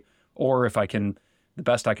belay. Or if I can, the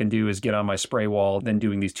best I can do is get on my spray wall, then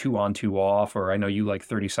doing these 2 on, 2 off, or I know you like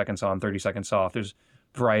 30 seconds on, 30 seconds off. There's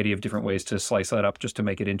a variety of different ways to slice that up just to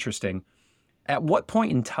make it interesting. At what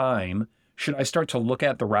point in time should I start to look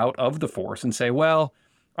at the route of the force and say, well,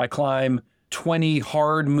 I climb 20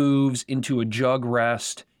 hard moves into a jug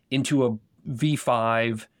rest, into a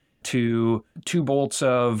V5, to 2 bolts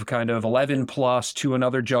of kind of 11 plus to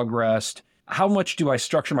another jug rest. How much do I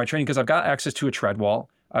structure my training? Because I've got access to a tread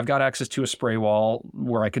wall. I've got access to a spray wall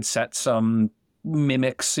where I could set some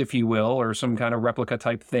mimics, if you will, or some kind of replica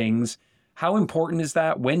type things. How important is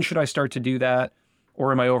that? When should I start to do that?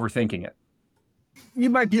 Or am I overthinking it?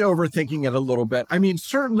 You might be overthinking it a little bit. I mean,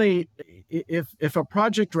 certainly if a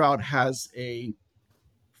project route has a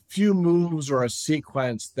few moves or a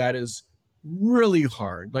sequence that is really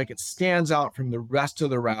hard, like it stands out from the rest of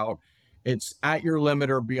the route, it's at your limit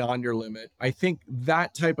or beyond your limit, I think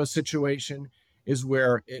that type of situation is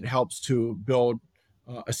where it helps to build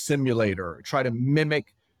a simulator, try to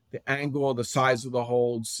mimic the angle, the size of the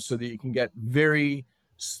holds so that you can get very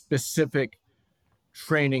specific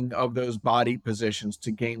training of those body positions to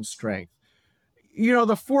gain strength.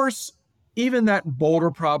 The force, even that boulder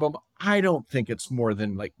problem, I don't think it's more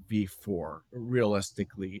than like V4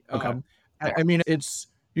 realistically. Okay. I mean,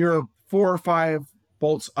 you're 4 or 5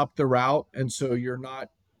 bolts up the route, and so you're not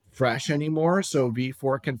fresh anymore. So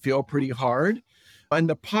V4 can feel pretty hard. And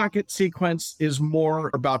the pocket sequence is more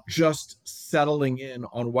about just settling in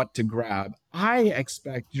on what to grab. I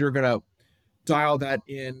expect you're going to dial that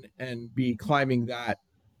in and be climbing that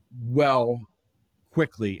well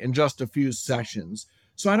quickly in just a few sessions.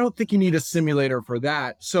 So I don't think you need a simulator for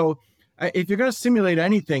that. So if you're going to simulate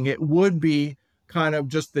anything, it would be kind of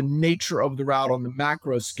just the nature of the route on the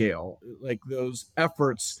macro scale, like those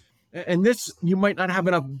efforts. And this, you might not have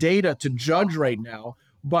enough data to judge right now,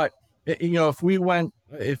 but if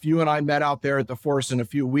you and I met out there at the force in a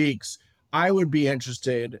few weeks, I would be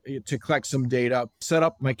interested to collect some data, set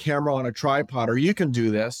up my camera on a tripod, or you can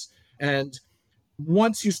do this. And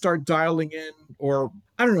once you start dialing in, or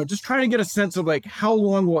I don't know, just trying to get a sense of like, how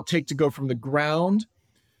long will it take to go from the ground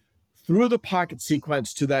through the pocket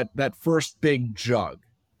sequence to that first big jug.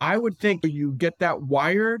 I would think you get that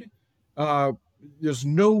wired. There's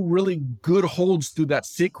no really good holds through that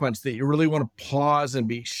sequence that you really want to pause and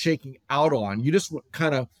be shaking out on. You just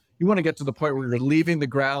you want to get to the point where you're leaving the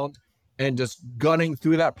ground and just gunning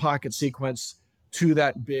through that pocket sequence to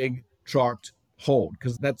that big chalked hold,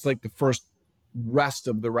 because that's like the first rest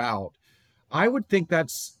of the route. I would think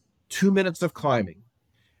that's 2 minutes of climbing.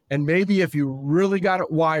 And maybe if you really got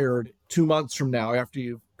it wired 2 months from now, after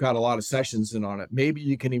you've got a lot of sessions in on it, maybe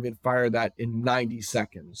you can even fire that in 90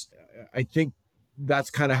 seconds. I think that's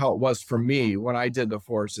kind of how it was for me when I did the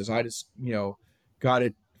forces. I just, got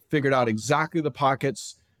it figured out exactly the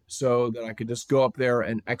pockets so that I could just go up there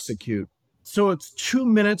and execute. So it's 2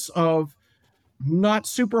 minutes of not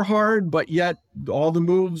super hard, but yet all the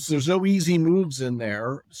moves, there's no easy moves in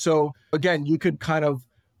there. So again, you could kind of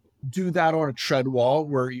do that on a tread wall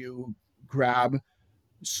where you grab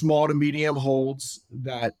small to medium holds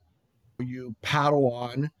that you paddle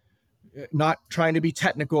on, not trying to be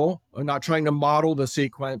technical, not trying to model the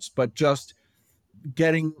sequence, but just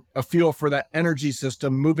getting a feel for that energy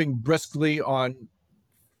system, moving briskly on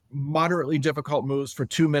moderately difficult moves for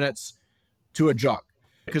 2 minutes to a jug,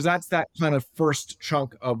 because that's that kind of first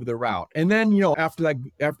chunk of the route. And then, after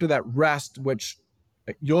that rest, which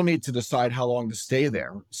you'll need to decide how long to stay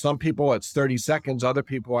there. Some people it's 30 seconds. Other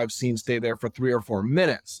people I've seen stay there for 3 or 4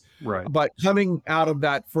 minutes. Right. But coming out of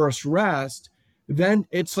that first rest, then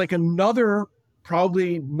it's like another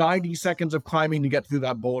probably 90 seconds of climbing to get through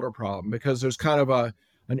that boulder problem, because there's kind of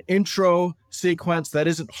an intro sequence that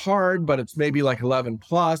isn't hard, but it's maybe like 11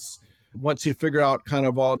 plus. Once you figure out kind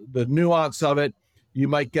of all the nuance of it, you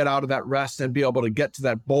might get out of that rest and be able to get to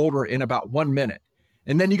that boulder in about 1 minute.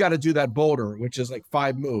 And then you got to do that boulder, which is like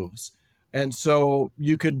 5 moves. And so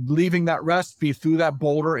you could, leaving that rest, be through that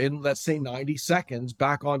boulder in, let's say, 90 seconds,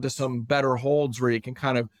 back onto some better holds where you can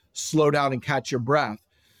kind of slow down and catch your breath.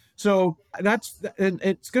 So and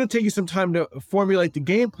it's going to take you some time to formulate the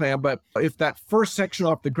game plan. But if that first section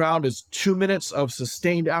off the ground is 2 minutes of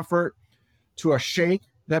sustained effort to a shake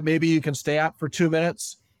that maybe you can stay at for 2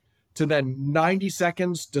 minutes, to then 90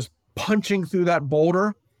 seconds just punching through that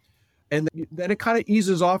boulder, and then it kind of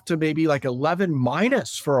eases off to maybe like 11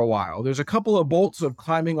 minus for a while. There's a couple of bolts of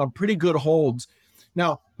climbing on pretty good holds.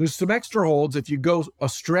 Now, there's some extra holds. If you go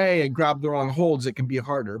astray and grab the wrong holds, it can be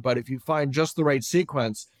harder. But if you find just the right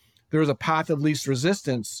sequence, there's a path of least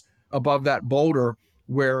resistance above that boulder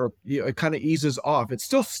where it kind of eases off. It's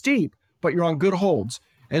still steep, but you're on good holds.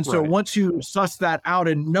 And so once you suss that out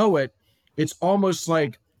and know it, it's almost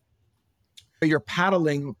like you're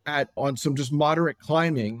paddling on some just moderate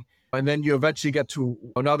climbing. And then you eventually get to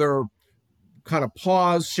another kind of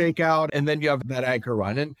pause, shake out, and then you have that anchor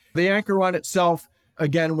run. And the anchor run itself,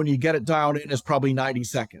 again, when you get it dialed in, is probably 90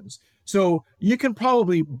 seconds. So you can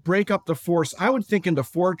probably break up the force, I would think, into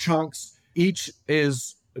 4 chunks. Each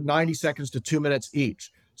is 90 seconds to 2 minutes each.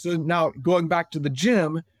 So now going back to the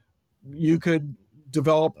gym, you could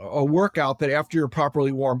develop a workout that after you're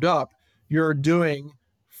properly warmed up, you're doing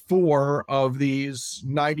 4 of these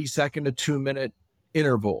 90 second to 2 minute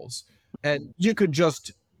intervals. And you could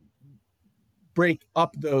just break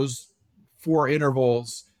up those 4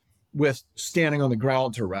 intervals with standing on the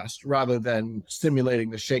ground to rest rather than simulating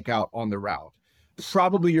the shakeout on the route.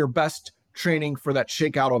 Probably your best training for that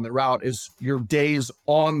shakeout on the route is your days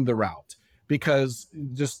on the route, because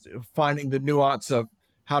just finding the nuance of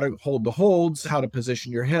how to hold the holds, how to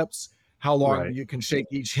position your hips, how long you can shake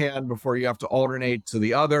each hand before you have to alternate to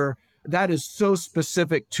the other. That is so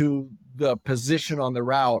specific to the position on the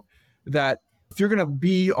route that if you're going to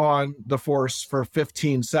be on the force for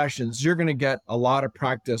 15 sessions, you're going to get a lot of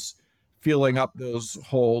practice feeling up those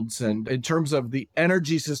holds. And in terms of the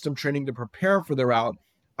energy system training to prepare for the route,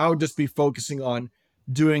 I would just be focusing on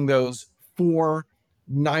doing those 4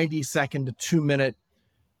 90-second to 2 minute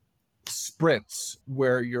sprints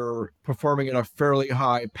where you're performing at a fairly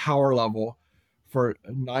high power level for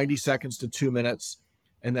 90 seconds to 2 minutes,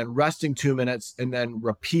 and then resting 2 minutes and then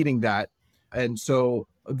repeating that. And so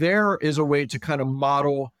there is a way to kind of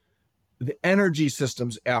model the energy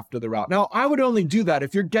systems after the route. Now, I would only do that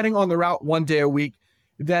if you're getting on the route 1 day a week.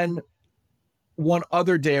 Then 1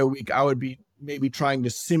 other day a week, I would be maybe trying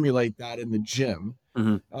to simulate that in the gym.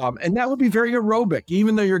 And that would be very aerobic,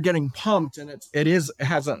 even though you're getting pumped, and it has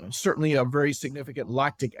certainly a very significant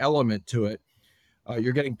lactic element to it.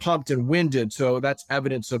 You're getting pumped and winded, so that's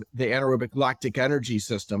evidence of the anaerobic lactic energy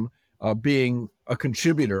system being a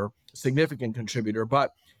significant contributor.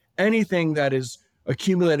 But anything that is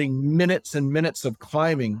accumulating minutes and minutes of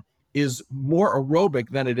climbing is more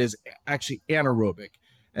aerobic than it is actually anaerobic,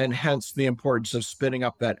 and hence the importance of spinning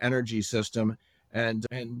up that energy system. And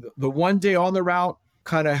the 1 day on the route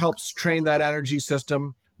kind of helps train that energy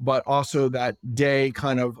system, but also that day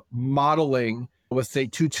kind of modeling with, say,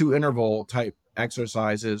 2-2 interval type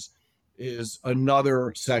exercises is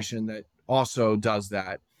another session that also does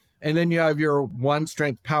that. And then you have your 1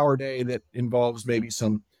 strength power day that involves maybe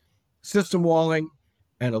some system walling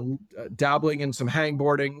and dabbling in some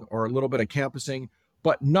hangboarding or a little bit of campusing,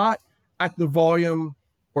 but not at the volume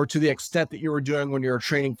or to the extent that you were doing when you were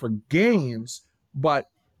training for gains, but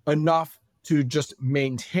enough to just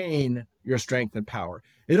maintain your strength and power.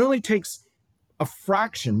 It only takes a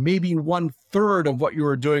fraction, maybe 1/3 of what you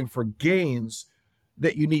were doing for gains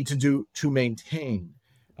that you need to do to maintain.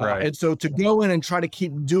 And so to go in and try to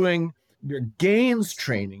keep doing your gains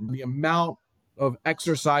training, the amount of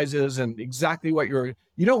exercises and exactly what you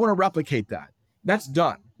don't want to replicate that. That's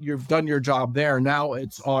done. You've done your job there. Now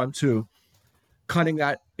it's on to cutting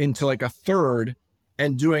that into like 1/3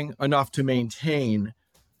 and doing enough to maintain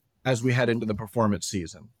as we head into the performance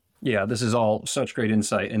season. Yeah, this is all such great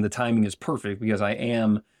insight, and the timing is perfect because I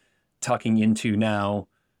am tucking into now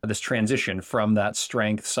this transition from that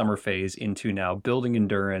strength summer phase into now building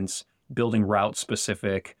endurance, building route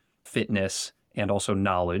specific fitness, and also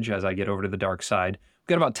knowledge as I get over to the dark side. We've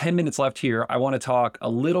got about 10 minutes left here. I want to talk a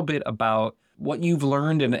little bit about what you've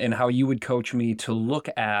learned and how you would coach me to look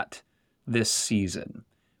at this season.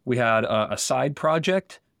 We had a side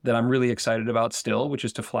project that I'm really excited about still, which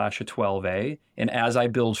is to flash a 12A. And as I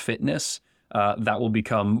build fitness, that will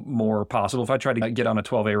become more possible. If I try to get on a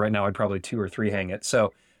 12A right now, I'd probably 2 or 3 hang it.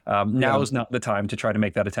 So now is not the time to try to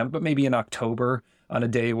make that attempt, but maybe in October on a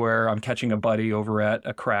day where I'm catching a buddy over at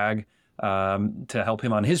a crag to help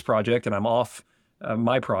him on his project and I'm off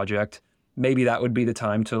my project, maybe that would be the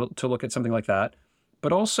time to look at something like that.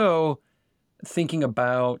 But also thinking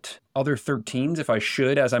about other 13s, if I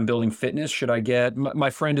should, as I'm building fitness, should I get,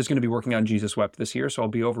 my friend is going to be working on Jesus Wept this year, so I'll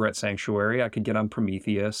be over at Sanctuary. I could get on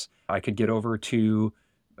Prometheus. I could get over to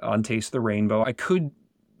on Taste the Rainbow. I could,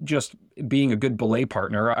 just being a good belay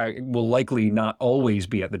partner, I will likely not always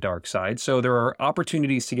be at the dark side. So there are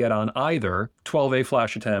opportunities to get on either 12A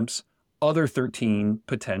flash attempts, other 13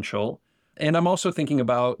 potential. And I'm also thinking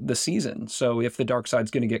about the season. So if the dark side's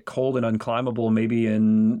going to get cold and unclimbable, maybe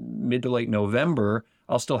in mid to late November,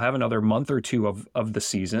 I'll still have another month or two of the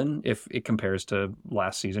season, if it compares to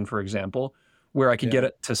last season, for example, where I could get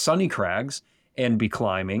it to sunny crags and be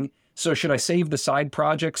climbing. So should I save the side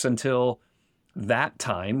projects until that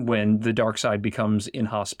time when the dark side becomes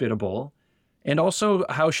inhospitable? And also,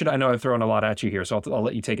 how should I know I've thrown a lot at you here, so I'll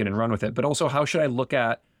let you take it and run with it. But also, how should I look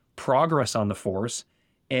at progress on the force?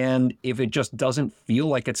 And if it just doesn't feel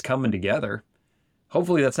like it's coming together,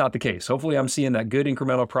 hopefully that's not the case. Hopefully I'm seeing that good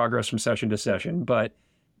incremental progress from session to session. But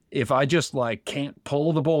if I just can't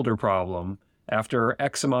pull the boulder problem after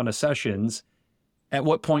X amount of sessions, at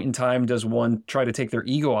what point in time does one try to take their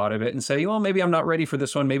ego out of it and say, well, maybe I'm not ready for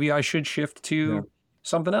this one. Maybe I should shift to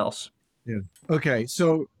something else. Yeah. Okay.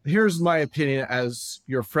 So here's my opinion as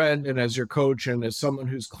your friend and as your coach and as someone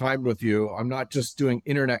who's climbed with you. I'm not just doing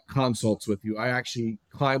internet consults with you. I actually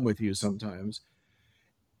climb with you sometimes.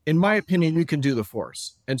 In my opinion, you can do the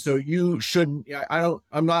force. And so you shouldn't,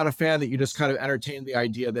 I'm not a fan that you just kind of entertain the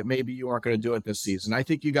idea that maybe you aren't going to do it this season. I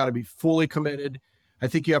think you got to be fully committed. I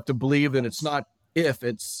think you have to believe that it's not if,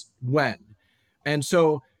 it's when. And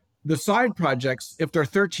so the side projects, if they're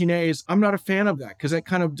 13As, I'm not a fan of that because it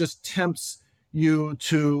kind of just tempts you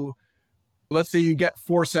to, let's say you get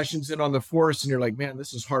 4 sessions in on the force and you're like, man,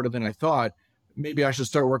 this is harder than I thought. Maybe I should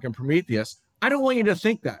start working Prometheus. I don't want you to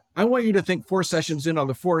think that. I want you to think 4 sessions in on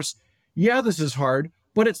the force, yeah, this is hard,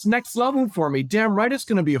 but it's next level for me. Damn right it's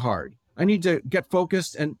going to be hard. I need to get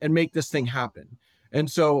focused and make this thing happen.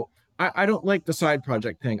 And so I don't like the side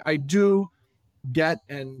project thing. I do get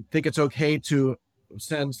and think it's okay to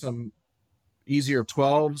send some easier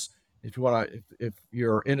 12s if you want to, if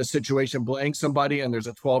you're in a situation belaying somebody and there's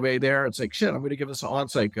a 12A there, it's like, shit, I'm going to give this an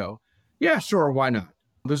on-site go. Yeah, sure, why not?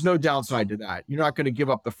 There's no downside to that. You're not going to give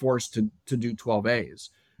up the force to do 12As.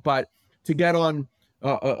 But to get on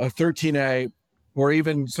a 13A or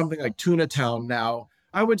even something like Tuna Town now,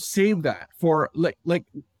 I would save that for like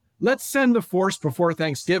let's send the force before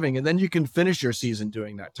Thanksgiving and then you can finish your season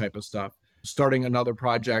doing that type of stuff, starting another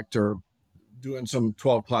project or doing some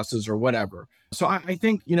 12 pluses or whatever. So I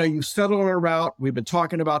think, you settle on a route. We've been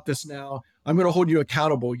talking about this now. I'm going to hold you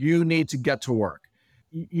accountable. You need to get to work.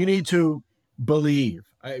 You need to believe.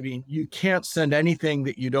 I mean, you can't send anything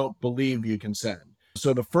that you don't believe you can send.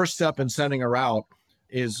 So the first step in sending a route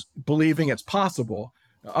is believing it's possible.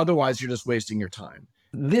 Otherwise, you're just wasting your time.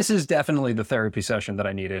 This is definitely the therapy session that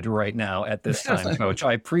I needed right now at this time, Coach.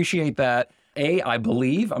 I appreciate that. I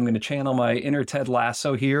believe, I'm going to channel my inner Ted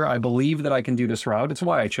Lasso here. I believe that I can do this route. It's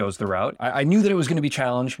why I chose the route. I knew that it was going to be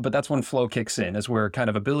challenged, but that's when flow kicks in, is where kind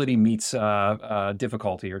of ability meets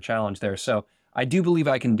difficulty or challenge there. So I do believe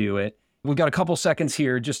I can do it. We've got a couple seconds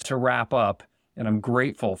here just to wrap up, and I'm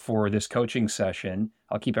grateful for this coaching session.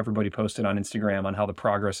 I'll keep everybody posted on Instagram on how the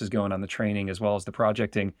progress is going on the training as well as the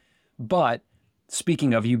projecting. But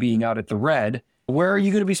speaking of you being out at the Red, where are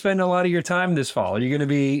you going to be spending a lot of your time this fall? Are you going to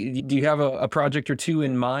be, do you have a project or two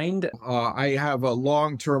in mind? I have a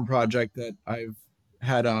long-term project that I've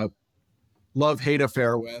had a love-hate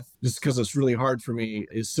affair with, just because it's really hard for me,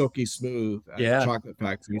 is Silky Smooth at the Chocolate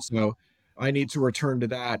Factory. So I need to return to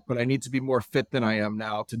that, but I need to be more fit than I am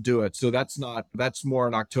now to do it. So that's more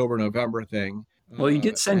an October, November thing. Well, you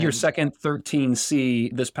did send your second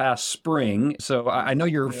 13C this past spring, so I know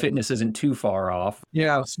your fitness isn't too far off.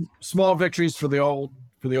 Yeah, small victories for the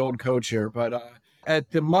old coach here. But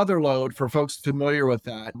at the Motherlode, for folks familiar with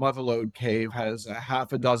that, Motherlode Cave has a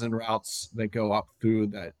half a dozen routes that go up through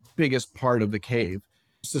that biggest part of the cave.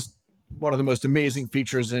 It's just one of the most amazing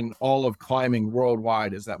features in all of climbing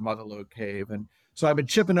worldwide is that Motherlode Cave. And so I've been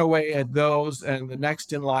chipping away at those, and the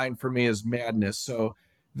next in line for me is Madness. So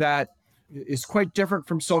that is quite different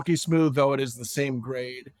from Silky Smooth, though it is the same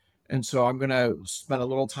grade. And so I'm going to spend a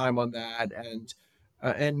little time on that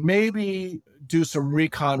and maybe do some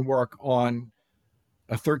recon work on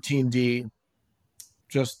a 13D,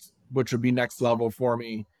 just which would be next level for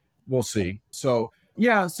me. We'll see. So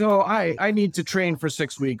yeah, so I need to train for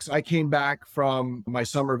 6 weeks. I came back from my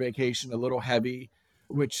summer vacation a little heavy,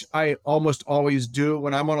 which I almost always do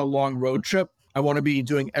when I'm on a long road trip. I want to be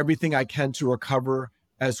doing everything I can to recover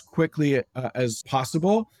as quickly as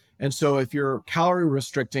possible. And so if you're calorie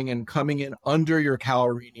restricting and coming in under your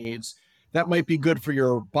calorie needs, that might be good for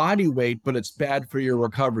your body weight, but it's bad for your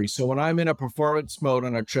recovery. So when I'm in a performance mode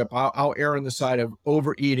on a trip, I'll err on the side of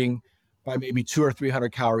overeating by maybe 200 or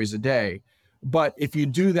 300 calories a day. But if you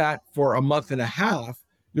do that for a month and a half,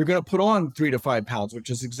 you're going to put on 3 to 5 pounds,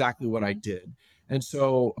 which is exactly what I did. And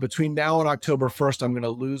so between now and October 1st, I'm going to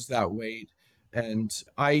lose that weight. And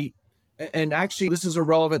actually, this is a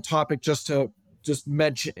relevant topic just to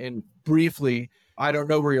mention briefly. I don't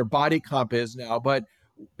know where your body comp is now, but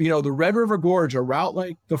the Red River Gorge, a route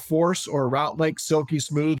like the Force or a route like Silky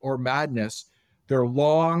Smooth or Madness, they're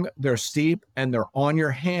long, they're steep, and they're on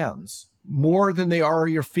your hands more than they are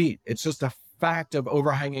your feet. It's just a fact of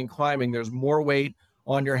overhanging climbing. There's more weight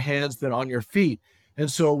on your hands than on your feet.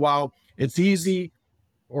 And so while it's easy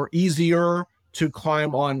or easier to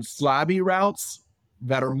climb on slabby routes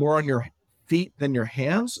that are more on your feet than your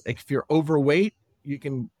hands, if you're overweight, you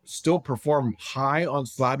can still perform high on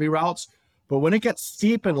slabby routes. But when it gets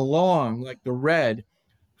steep and long, like the Red,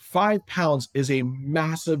 5 pounds is a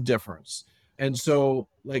massive difference. And so,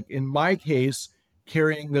 like in my case,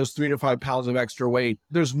 carrying those 3 to 5 pounds of extra weight,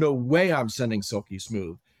 there's no way I'm sending Silky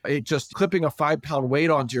Smooth. It just clipping a 5-pound weight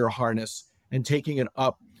onto your harness and taking it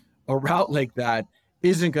up a route like that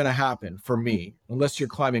isn't going to happen for me unless you're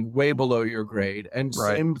climbing way below your grade. And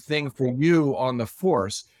Right. Same thing for you on the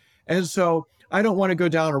Force. And so I don't want to go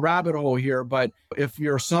down a rabbit hole here, but if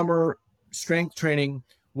your summer strength training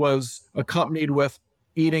was accompanied with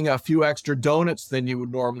eating a few extra donuts than you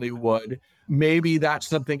normally would, maybe that's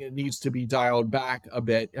something that needs to be dialed back a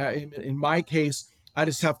bit. In my case, I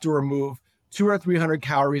just have to remove 200 or 300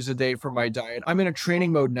 calories a day from my diet. I'm in a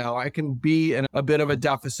training mode now. I can be in a bit of a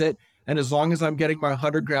deficit. And as long as I'm getting my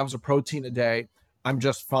 100 grams of protein a day, I'm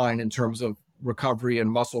just fine in terms of recovery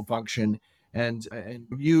and muscle function. And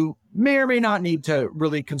you may or may not need to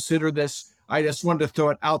really consider this. I just wanted to throw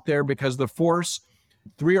it out there because the Force,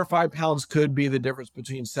 3 or 5 pounds could be the difference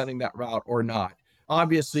between sending that route or not.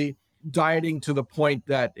 Obviously, dieting to the point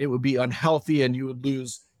that it would be unhealthy and you would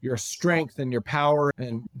lose your strength and your power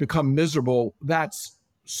and become miserable, that's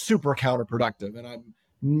super counterproductive. And I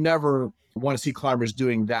never want to see climbers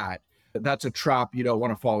doing that. That's a trap you don't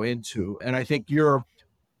want to fall into. And I think you're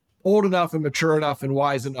old enough and mature enough and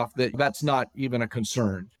wise enough that that's not even a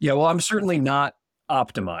concern. Yeah, well, I'm certainly not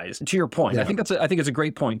optimized. To your point, Yeah. I think it's a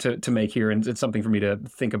great point to make here, and it's something for me to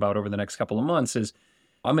think about over the next couple of months. Is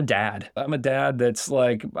I'm a dad. I'm a dad that's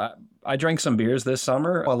like, I drank some beers this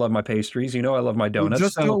summer. I love my pastries. I love my donuts. You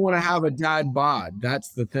just don't want to have a dad bod. That's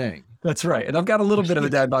the thing. That's right. And I've got a little bit of a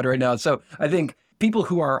dad bod right now. So I think people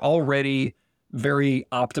who are already very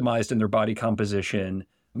optimized in their body composition,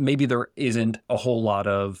 maybe there isn't a whole lot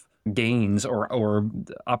of gains or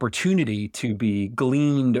opportunity to be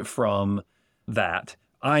gleaned from that.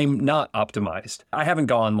 I'm not optimized. I haven't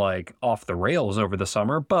gone like off the rails over the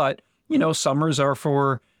summer, but summers are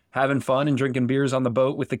for having fun and drinking beers on the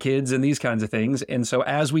boat with the kids and these kinds of things. And so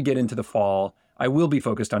as we get into the fall, I will be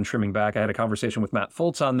focused on trimming back. I had a conversation with Matt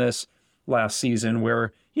Foltz on this last season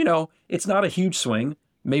where, it's not a huge swing,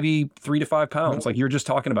 maybe 3 to 5 pounds, like you're just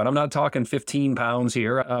talking about. I'm not talking 15 pounds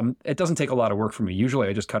here. It doesn't take a lot of work for me. Usually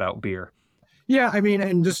I just cut out beer. Yeah, I mean,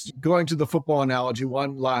 and just going to the football analogy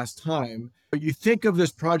one last time, you think of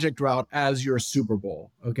this project route as your Super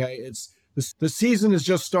Bowl, okay? The season is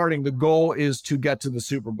just starting. The goal is to get to the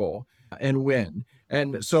Super Bowl and win.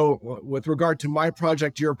 And so with regard to my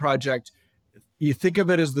project, your project, you think of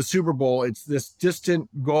it as the Super Bowl. It's this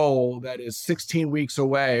distant goal that is 16 weeks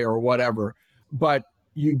away or whatever. But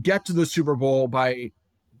you get to the Super Bowl by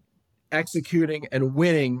executing and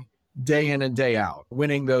winning day in and day out,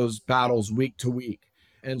 winning those battles week to week.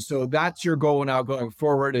 And so that's your goal now going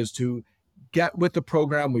forward, is to get with the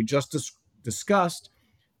program we just discussed,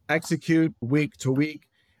 execute week to week.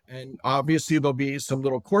 And obviously there'll be some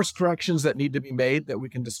little course corrections that need to be made that we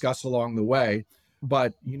can discuss along the way.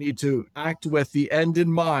 But you need to act with the end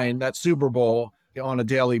in mind, that Super Bowl, on a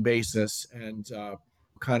daily basis, and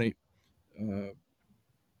kind of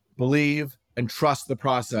believe and trust the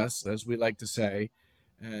process, as we like to say.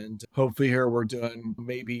 And hopefully here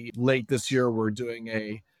maybe late this year, we're doing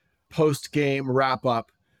a post-game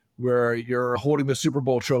wrap-up where you're holding the Super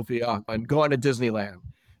Bowl trophy up and going to Disneyland.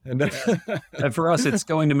 And And for us, it's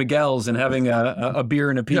going to Miguel's and having a beer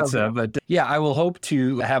and a pizza. But yeah, I will hope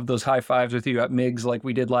to have those high fives with you at Mig's like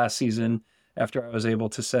we did last season after I was able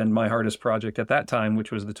to send my hardest project at that time,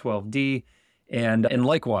 which was the 12D. And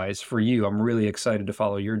likewise for you, I'm really excited to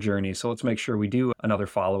follow your journey. So let's make sure we do another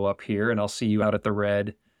follow-up here, and I'll see you out at the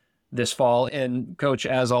Red this fall. And Coach,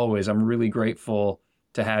 as always, I'm really grateful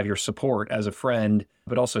to have your support as a friend,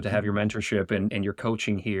 but also to have your mentorship and your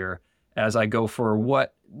coaching here as I go for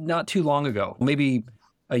what not too long ago, maybe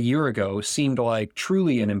a year ago, seemed like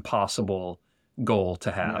truly an impossible goal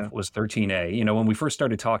to have was 13A. You know, when we first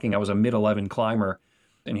started talking, I was a mid-11 climber,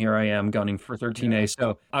 and here I am gunning for 13A.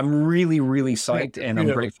 So I'm really, really psyched, and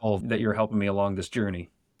I'm grateful that you're helping me along this journey.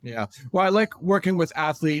 Yeah. Well, I like working with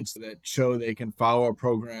athletes that show they can follow a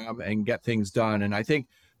program and get things done. And I think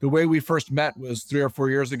the way we first met was 3 or 4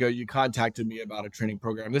 years ago. You contacted me about a training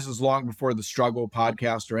program. This is long before the Struggle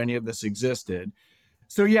podcast or any of this existed.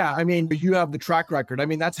 So yeah, I mean, you have the track record. I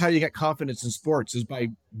mean, that's how you get confidence in sports, is by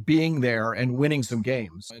being there and winning some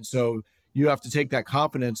games. And so you have to take that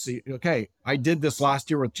confidence. See, okay, I did this last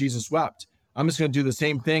year with Jesus Wept. I'm just going to do the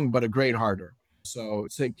same thing, but a grade harder. So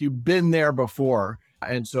it's like you've been there before.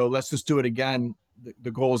 And so let's just do it again.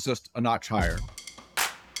 The goal is just a notch higher.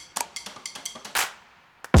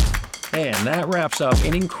 And that wraps up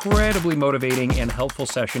an incredibly motivating and helpful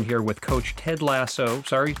session here with Coach Coach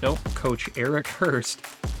Eric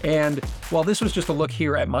Hörst. And while this was just a look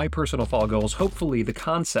here at my personal fall goals, hopefully the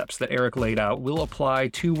concepts that Eric laid out will apply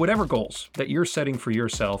to whatever goals that you're setting for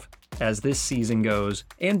yourself as this season goes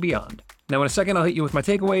and beyond. Now, in a second, I'll hit you with my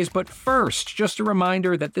takeaways, but first, just a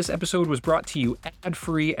reminder that this episode was brought to you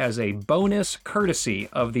ad-free as a bonus courtesy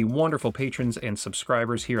of the wonderful patrons and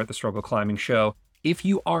subscribers here at the Struggle Climbing Show. If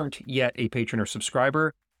you aren't yet a patron or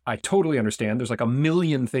subscriber, I totally understand. There's like a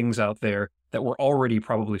million things out there that we're already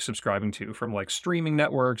probably subscribing to, from like streaming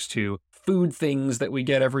networks to food things that we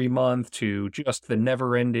get every month to just the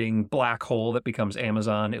never-ending black hole that becomes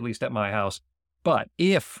Amazon, at least at my house. But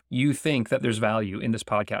if you think that there's value in this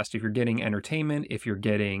podcast, if you're getting entertainment, if you're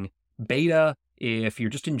getting beta, if you're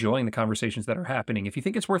just enjoying the conversations that are happening, if you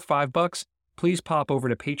think it's worth $5, please pop over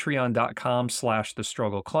to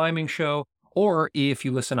patreon.com/thestruggleclimbing-show. Or if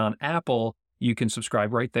you listen on Apple, you can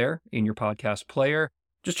subscribe right there in your podcast player.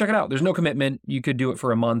 Just check it out. There's no commitment. You could do it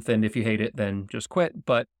for a month, and if you hate it, then just quit.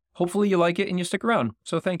 But hopefully you like it and you stick around.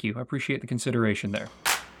 So thank you. I appreciate the consideration there.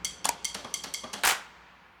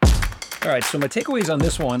 All right, so my takeaways on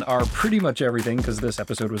this one are pretty much everything, because this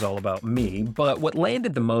episode was all about me. But what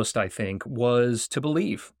landed the most, I think, was to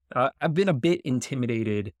believe. I've been a bit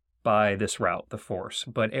intimidated by this route, the Force,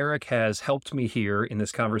 but Eric has helped me here in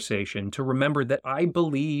this conversation to remember that I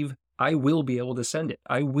believe I will be able to send it.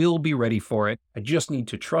 I will be ready for it. I just need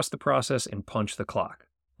to trust the process and punch the clock.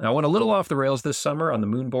 Now, I went a little off the rails this summer on the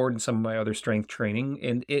moon board and some of my other strength training,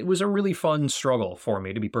 and it was a really fun struggle for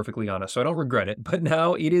me, to be perfectly honest, so I don't regret it. But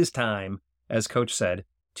now it is time, as Coach said,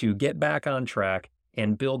 to get back on track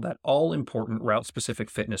and build that all-important route-specific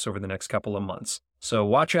fitness over the next couple of months. So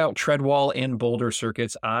watch out, treadwall and boulder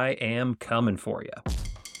circuits. I am coming for you.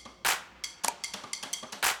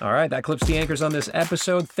 All right, that clips the anchors on this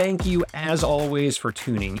episode. Thank you, as always, for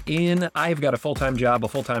tuning in. I've got a full-time job, a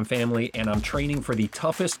full-time family, and I'm training for the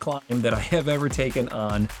toughest climb that I have ever taken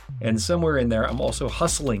on. And somewhere in there, I'm also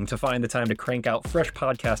hustling to find the time to crank out fresh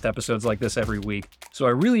podcast episodes like this every week. So I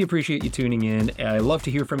really appreciate you tuning in, and I love to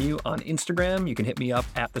hear from you on Instagram. You can hit me up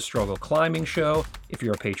at The Struggle Climbing Show. If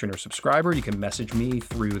you're a patron or subscriber, you can message me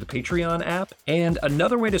through the Patreon app. And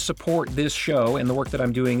another way to support this show and the work that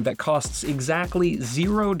I'm doing that costs exactly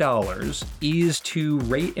 $0 is to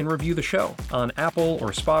rate and review the show on Apple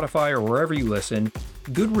or Spotify or wherever you listen.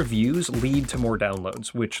 Good reviews lead to more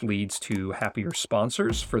downloads, which leads to happier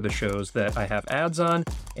sponsors for the shows that I have ads on.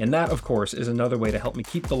 And that, of course, is another way to help me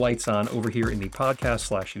keep the lights on over here in the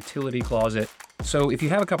podcast/utility closet. So if you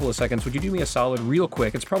have a couple of seconds, would you do me a solid real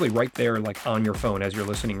quick? It's probably right there, like on your phone as you're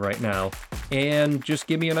listening right now. And just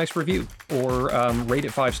give me a nice review or rate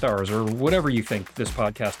it 5 stars or whatever you think this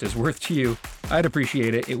podcast is worth to you. I'd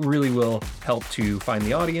appreciate it. It really will help to find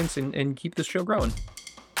the audience and keep this show growing.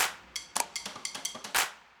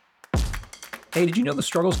 Hey, did you know the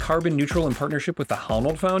Struggle's carbon neutral in partnership with the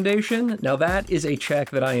Honnold Foundation? Now that is a check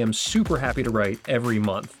that I am super happy to write every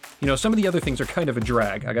month. You know, some of the other things are kind of a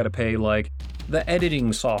drag. I got to pay like the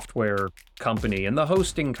editing software company and the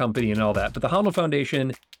hosting company and all that. But the Honnold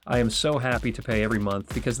Foundation, I am so happy to pay every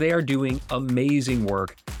month because they are doing amazing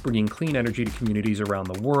work bringing clean energy to communities around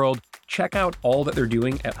the world. Check out all that they're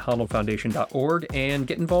doing at honnoldfoundation.org and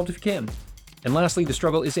get involved if you can. And lastly, The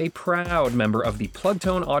Struggle is a proud member of the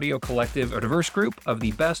Plugtone Audio Collective, a diverse group of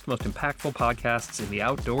the best, most impactful podcasts in the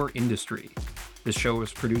outdoor industry. This show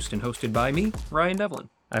was produced and hosted by me, Ryan Devlin.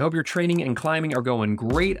 I hope your training and climbing are going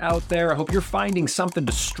great out there. I hope you're finding something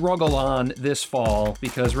to struggle on this fall,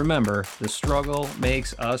 because remember, the struggle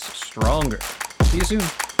makes us stronger. See you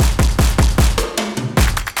soon.